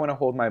 If I want to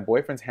hold my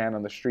boyfriend's hand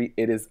on the street,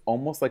 it is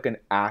almost like an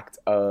act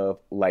of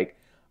like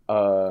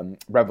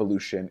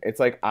revolution. It's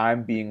like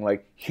I'm being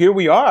like, here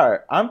we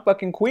are, I'm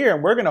fucking queer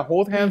and we're gonna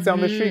hold hands down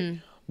the street.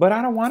 But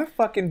I don't want to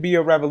fucking be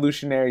a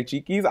revolutionary,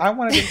 Chiquis. I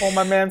want to just hold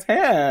my man's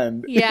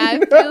hand. Yeah,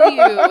 I feel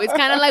you. It's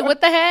kind of like,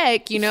 what the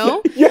heck, you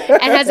know? Yes.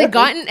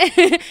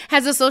 And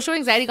has the social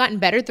anxiety gotten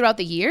better throughout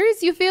the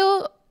years, you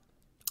feel?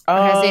 Or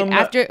has it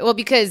after,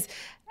 because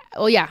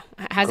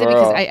has it?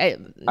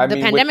 Because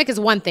the pandemic is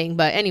one thing,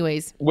 but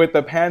anyways. With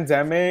the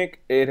pandemic,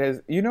 it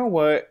has, you know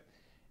what?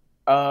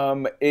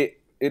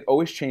 It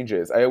always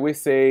changes. I always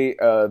say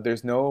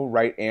there's no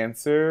right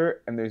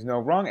answer and there's no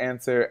wrong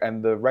answer,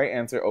 and the right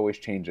answer always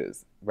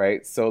changes,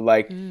 right? So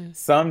like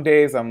some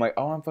days I'm like,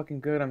 oh, I'm fucking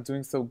good, I'm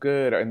doing so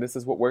good, and this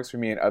is what works for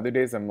me. And other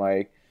days I'm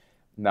like,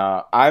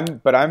 nah,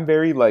 I'm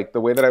very like, the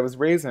way that I was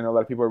raised, and a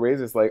lot of people are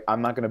raised, is like,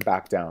 I'm not gonna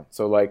back down.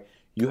 So like,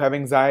 you have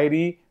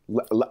anxiety,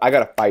 I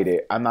gotta fight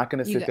it. I'm not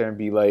gonna sit there and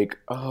be like,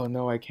 oh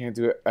no, I can't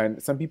do it.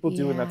 And some people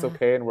do, and that's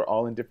okay, and we're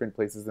all in different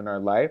places in our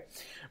life.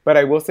 But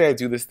I will say I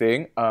do this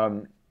thing.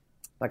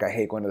 Like, I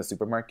hate going to the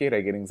supermarket. I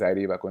get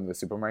anxiety about going to the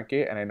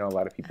supermarket, and I know a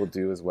lot of people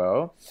do as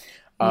well.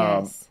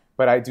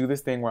 But I do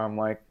this thing where I'm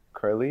like,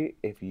 Curly,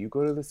 if you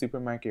go to the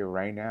supermarket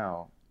right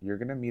now, you're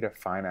going to meet a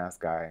fine-ass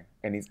guy,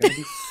 and he's going to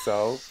be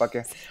so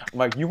fucking... I'm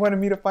like, you want to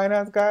meet a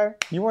fine-ass guy?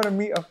 You want to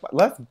meet a...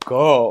 Let's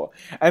go.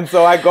 And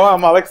so I go,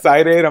 I'm all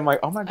excited. I'm like,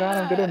 oh my God,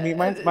 I'm going to meet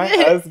my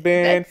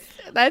husband.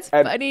 That's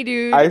funny,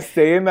 dude. I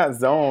stay in that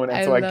zone,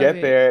 and so I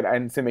get there,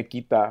 and se me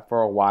quita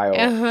for a while.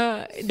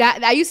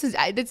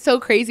 That's so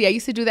crazy. I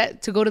used to do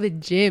that to go to the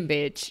gym,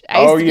 bitch.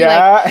 I'd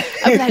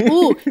be like,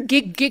 ooh,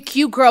 get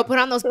cute, girl. Put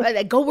on those,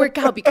 like, go work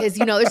out because,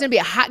 you know, there's going to be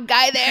a hot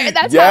guy there.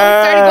 That's how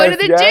I started going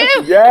to the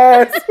gym.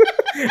 Yes.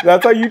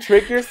 That's how you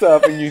trick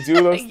yourself and you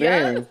do those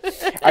things.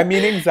 I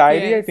mean,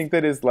 anxiety, I think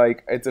that is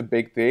like, it's a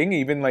big thing.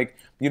 Even like,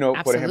 you know,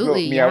 por ejemplo,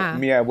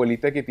 mi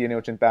abuelita que tiene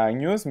 80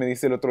 años me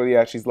dice el otro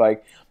día, she's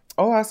like,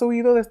 oh, ¿has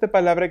oído de esta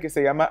palabra que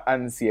se llama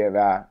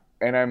ansiedad?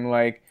 And I'm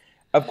like,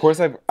 of course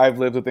I've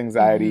lived with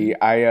anxiety.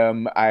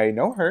 I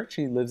know her.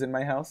 She lives in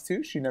my house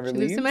too. She never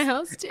leaves. She lives in my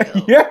house too.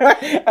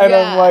 And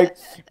I'm like,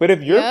 but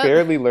if you're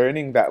barely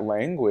learning that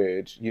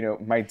language, you know,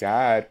 my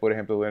dad, por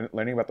ejemplo,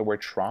 learning about the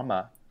word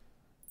trauma,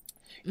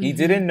 he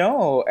didn't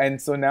know.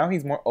 And so now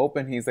he's more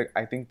open. He's like,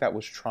 I think that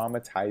was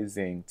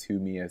traumatizing to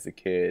me as a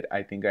kid.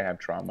 I think I have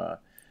trauma.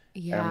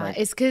 Yeah, like,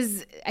 it's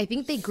because I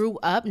think they grew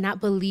up not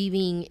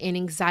believing in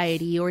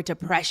anxiety or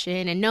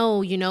depression, and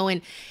no, you know,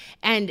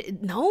 and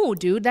no,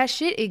 dude, that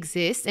shit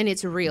exists and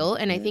it's real.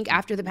 And I think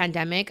after the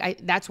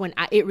pandemic, that's when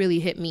it really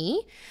hit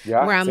me,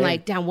 where I'm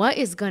like, damn, what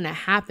is gonna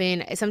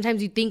happen?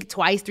 Sometimes you think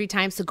twice, 3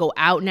 times to go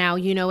out now,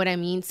 you know what I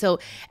mean? So,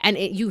 and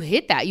you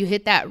hit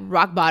that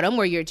rock bottom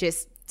where you're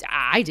just,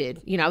 I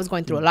did. You know, I was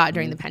going through a lot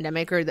during the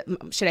pandemic, or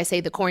should I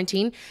say the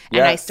quarantine.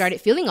 And I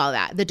started feeling all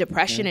that, the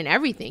depression and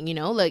everything, you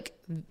know, like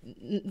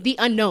the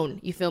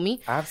unknown, you feel me?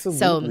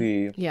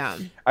 Absolutely. So, yeah.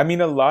 I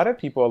mean, a lot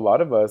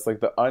of us,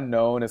 like the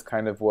unknown is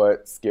kind of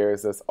what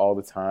scares us all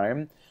the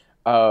time.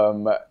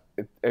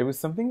 It was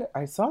something,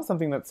 I saw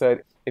something that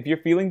said, if you're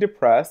feeling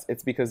depressed,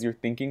 it's because you're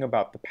thinking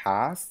about the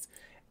past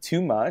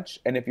too much.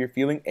 And if you're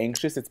feeling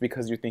anxious, it's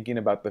because you're thinking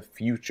about the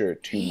future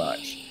too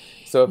much.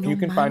 So if you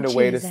can find a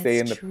way to stay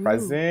in the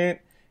present,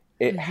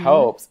 it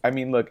helps. I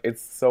mean, look,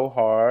 it's so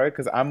hard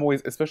because I'm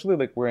always, especially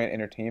like we're in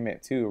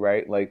entertainment too,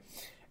 right? Like,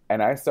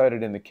 and I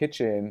started in the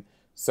kitchen.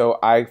 So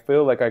I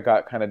feel like I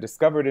got kind of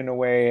discovered in a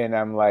way, and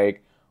I'm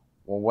like,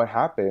 well, what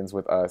happens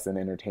with us in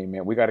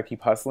entertainment? We got to keep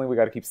hustling. We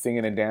got to keep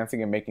singing and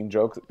dancing and making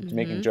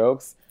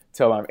jokes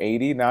till I'm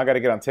 80. Now I got to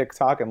get on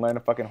TikTok and learn a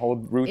fucking whole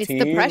routine.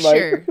 It's the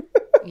pressure.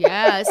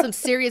 Yeah, it's some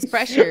serious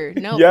pressure.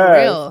 No, for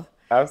real.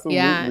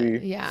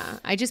 Absolutely. Yeah.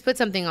 I just put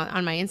something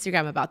on my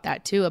Instagram about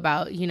that too,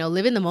 about, you know,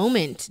 live in the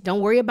moment.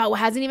 Don't worry about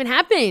what hasn't even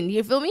happened.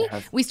 You feel me?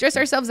 We stress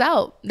ourselves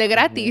out. De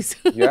gratis.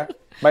 Yeah.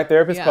 My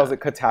therapist calls it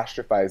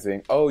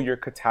catastrophizing. Oh, you're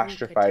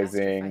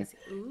catastrophizing.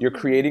 You're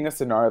creating a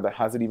scenario that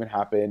hasn't even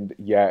happened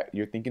yet.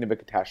 You're thinking of a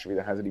catastrophe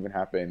that hasn't even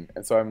happened.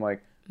 And so I'm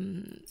like,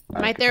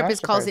 My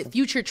therapist calls it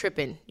future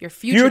tripping. You're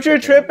future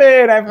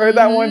tripping. I've heard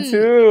that one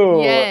too.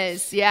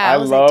 Yes, yeah. I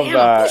was love like, damn,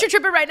 that. I'm future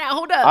tripping right now.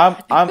 Hold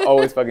up. I'm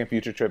always fucking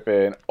future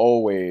tripping.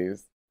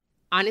 Always.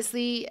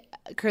 Honestly,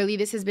 Curly,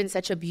 this has been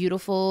such a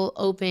beautiful,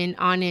 open,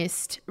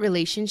 honest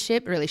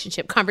relationship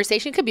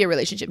conversation. Could be a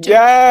relationship too.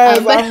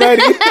 Yes, I'm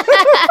ready.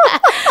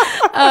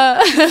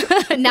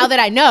 Now that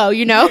I know,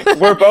 you know.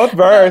 We're both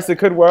versed. It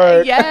could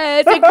work.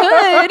 Yes, it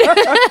could.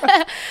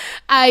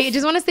 I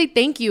just want to say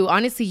thank you.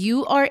 Honestly,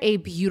 you are a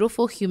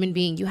beautiful human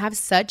being. You have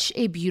such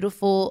a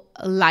beautiful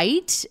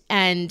light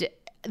and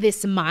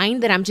this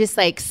mind that I'm just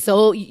like,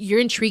 so you're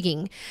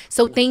intriguing.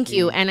 So thank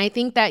you. And I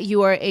think that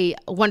you are a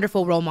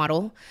wonderful role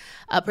model,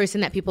 a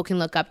person that people can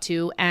look up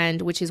to,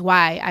 and which is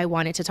why I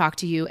wanted to talk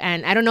to you.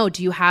 And I don't know,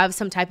 do you have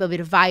some type of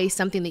advice,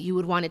 something that you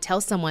would want to tell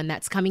someone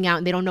that's coming out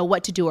and they don't know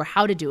what to do or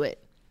how to do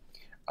it?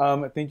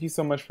 Thank you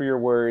so much for your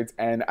words.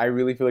 And I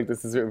really feel like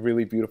this is a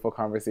really beautiful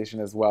conversation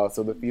as well.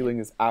 So the feeling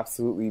is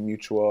absolutely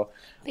mutual.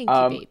 Thank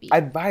you, baby.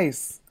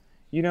 Advice.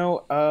 You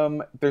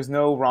know, there's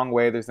no wrong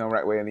way, there's no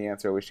right way, and the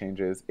answer always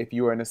changes. If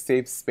you are in a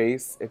safe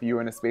space, if you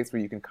are in a space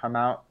where you can come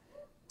out,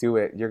 do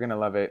it. You're going to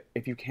love it.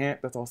 If you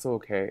can't, that's also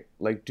okay.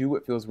 Like, do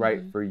what feels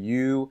right for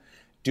you.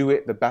 Do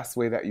it the best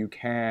way that you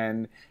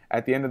can.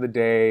 At the end of the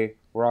day,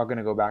 we're all going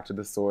to go back to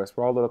the source.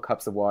 We're all little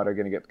cups of water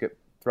going to get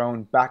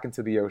thrown back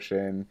into the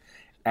ocean.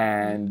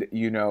 And,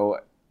 you know,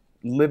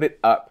 live it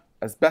up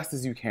as best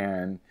as you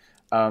can.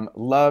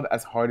 Love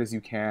as hard as you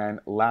can,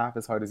 laugh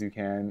as hard as you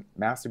can,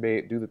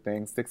 masturbate, do the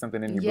thing, stick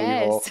something in your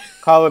booty hole,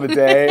 call it a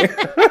day.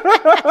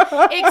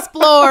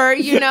 Explore,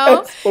 you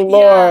know?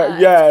 Explore,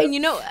 yes. And you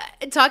know,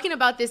 talking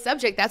about this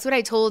subject, that's what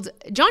I told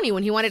Johnny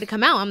when he wanted to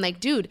come out. I'm like,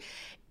 dude,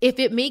 if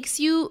it makes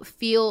you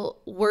feel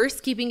worse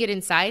keeping it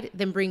inside,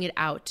 then bring it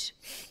out.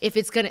 If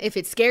it's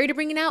scary to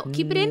bring it out,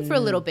 keep it in for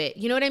a little bit.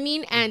 You know what I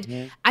mean?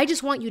 And I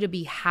just want you to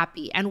be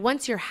happy. And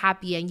once you're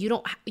happy and you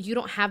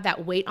don't have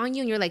that weight on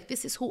you and you're like,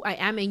 this is who I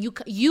am, and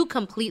you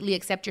completely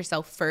accept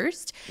yourself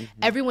first,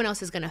 everyone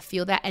else is going to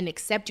feel that and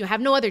accept you.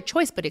 Have no other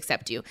choice but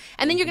accept you.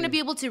 And then you're going to be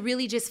able to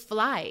really just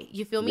fly.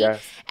 You feel me?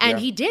 Yes. And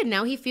he did.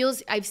 Now he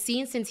feels, I've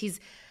seen since he's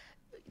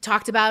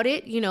talked about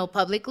it, you know,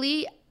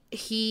 publicly,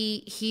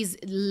 he's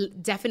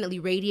definitely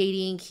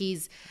radiating.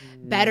 He's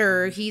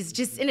better. He's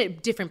just in a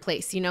different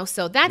place, you know?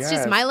 So that's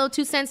just my little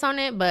 2 cents on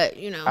it, but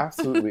you know.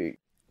 Absolutely.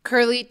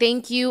 Curly,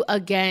 thank you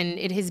again.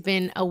 It has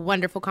been a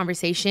wonderful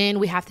conversation.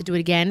 We have to do it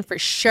again for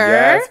sure.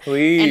 Yes,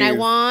 please. And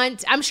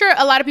I'm sure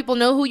a lot of people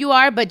know who you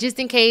are, but just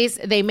in case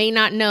they may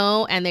not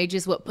know and they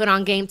just put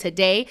on game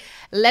today,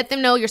 let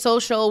them know your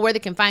social, where they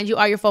can find you,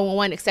 are your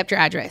 411, accept your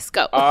address.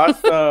 Go.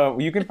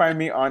 Awesome. You can find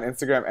me on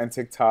Instagram and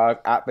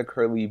TikTok at The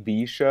Curly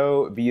V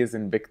Show. V is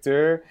in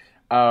Victor.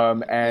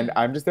 And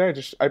I'm just there.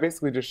 I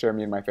basically just share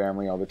me and my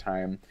family all the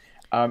time.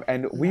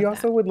 And we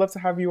also would love to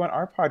have you on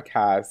our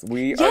podcast.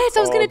 I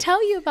was going to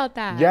tell you about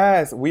that.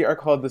 Yes, we are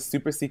called the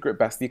Super Secret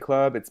Bestie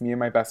Club. It's me and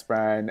my best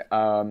friend,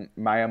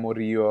 Maya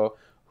Murillo,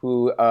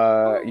 who,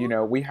 you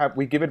know,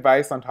 we give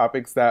advice on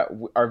topics that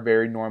are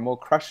very normal.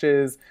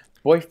 Crushes,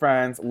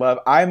 boyfriends, love.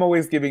 I'm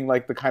always giving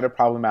like the kind of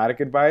problematic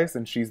advice,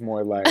 and she's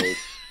more like...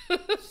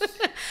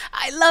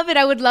 I love it.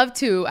 I would love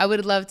to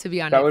be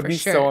on it. That would be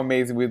so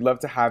amazing. We'd love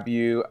to have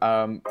you.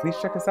 Please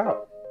check us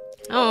out.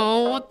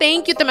 Oh,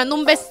 thank you. Te mando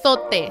un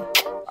besote.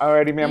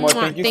 Alrighty, mi amor.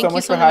 Thank you so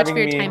much for having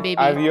me. Thank you so much for your time, baby.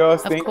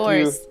 Adios. Of Thank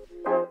course.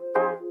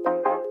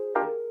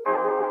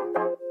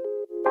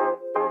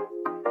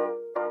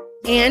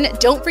 you. And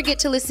don't forget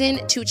to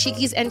listen to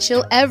Cheekies and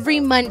Chill every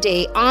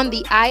Monday on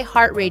the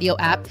iHeartRadio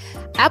app,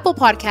 Apple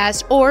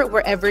Podcasts, or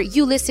wherever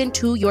you listen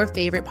to your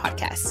favorite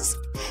podcasts.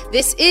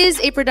 This is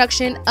a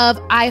production of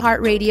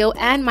iHeartRadio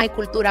and My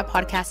Cultura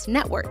Podcast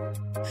Network.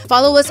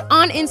 Follow us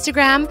on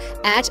Instagram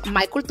at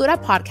My Cultura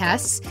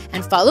Podcasts,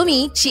 and follow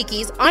me,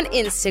 Cheekies, on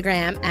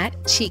Instagram at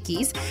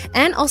Cheekies.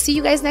 And I'll see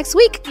you guys next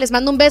week. Les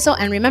mando un beso,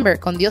 and remember,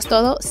 con Dios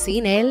todo,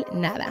 sin él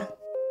nada.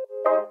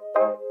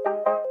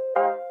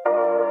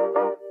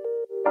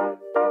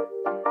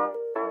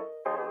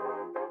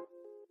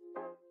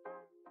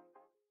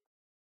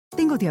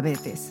 Tengo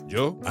diabetes.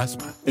 Yo,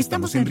 asma.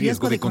 Estamos en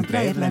riesgo de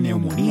contraer la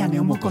neumonía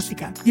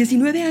neumocócica.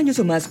 19 años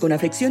o más con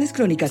afecciones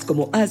crónicas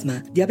como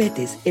asma,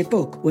 diabetes,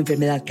 EPOC o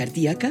enfermedad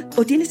cardíaca,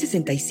 o tienes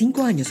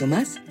 65 años o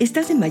más,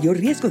 estás en mayor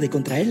riesgo de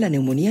contraer la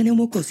neumonía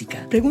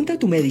neumocócica. Pregunta a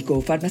tu médico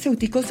o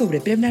farmacéutico sobre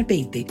Prevnar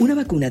 20, una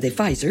vacuna de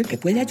Pfizer que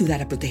puede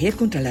ayudar a proteger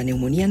contra la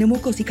neumonía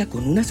neumocócica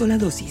con una sola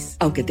dosis.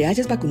 Aunque te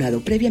hayas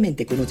vacunado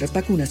previamente con otras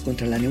vacunas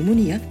contra la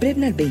neumonía,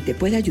 Prevnar 20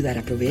 puede ayudar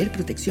a proveer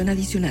protección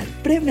adicional.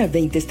 Prevnar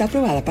 20 está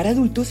aprobada para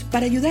adultos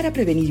para ayudar a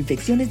prevenir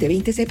infecciones de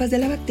 20 cepas de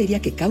la bacteria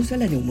que causa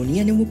la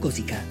neumonía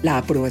neumocócica. La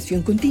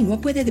aprobación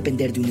continua puede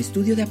depender de un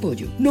estudio de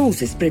apoyo. No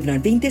uses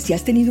Prevnar 20 si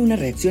has tenido una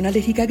reacción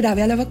alérgica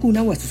grave a la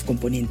vacuna o a sus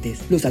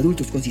componentes. Los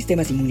adultos con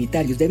sistemas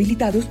inmunitarios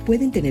debilitados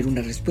pueden tener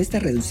una respuesta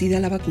reducida a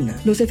la vacuna.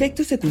 Los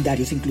efectos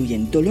secundarios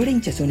incluyen dolor e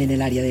hinchazón en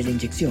el área de la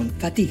inyección,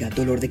 fatiga,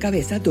 dolor de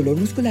cabeza, dolor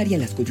muscular y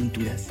en las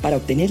coyunturas. Para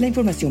obtener la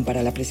información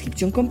para la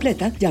prescripción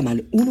completa, llama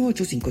al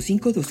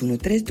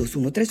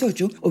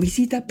 1-855-213-2138 o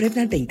visita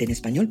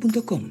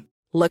Prevnar20enespañol.com.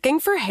 Looking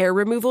for hair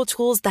removal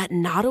tools that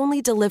not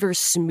only deliver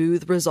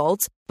smooth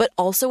results, but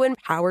also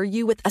empower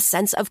you with a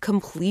sense of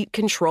complete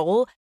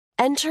control?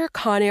 Enter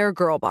Conair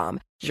Girl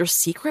Bomb, your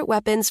secret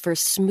weapons for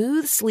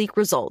smooth, sleek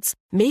results,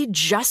 made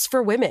just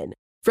for women.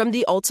 From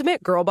the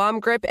ultimate Girl Bomb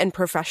grip and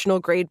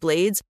professional-grade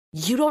blades,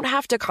 you don't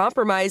have to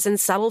compromise and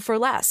settle for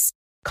less.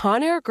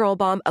 Conair Girl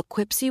Bomb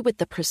equips you with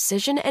the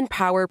precision and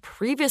power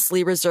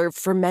previously reserved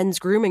for men's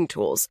grooming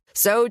tools.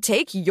 So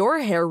take your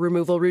hair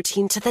removal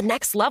routine to the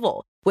next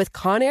level with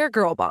Conair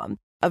Girl Bomb.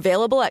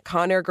 Available at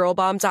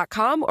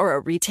ConairGirlBomb.com or a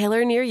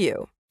retailer near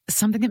you.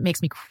 Something that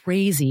makes me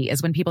crazy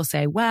is when people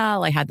say,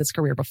 well, I had this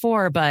career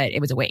before, but it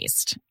was a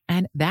waste.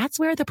 And that's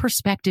where the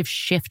perspective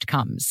shift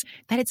comes,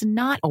 that it's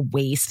not a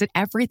waste, that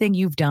everything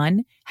you've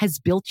done has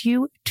built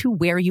you to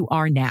where you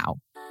are now.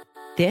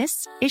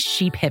 This is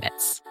She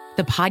Pivots,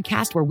 the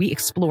podcast where we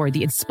explore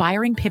the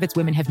inspiring pivots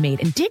women have made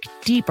and dig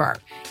deeper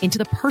into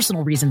the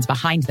personal reasons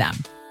behind them.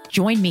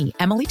 Join me,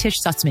 Emily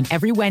Tish Sussman,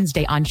 every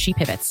Wednesday on She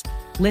Pivots.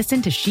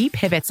 Listen to She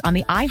Pivots on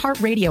the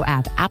iHeartRadio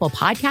app, Apple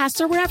Podcasts,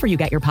 or wherever you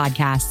get your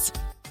podcasts.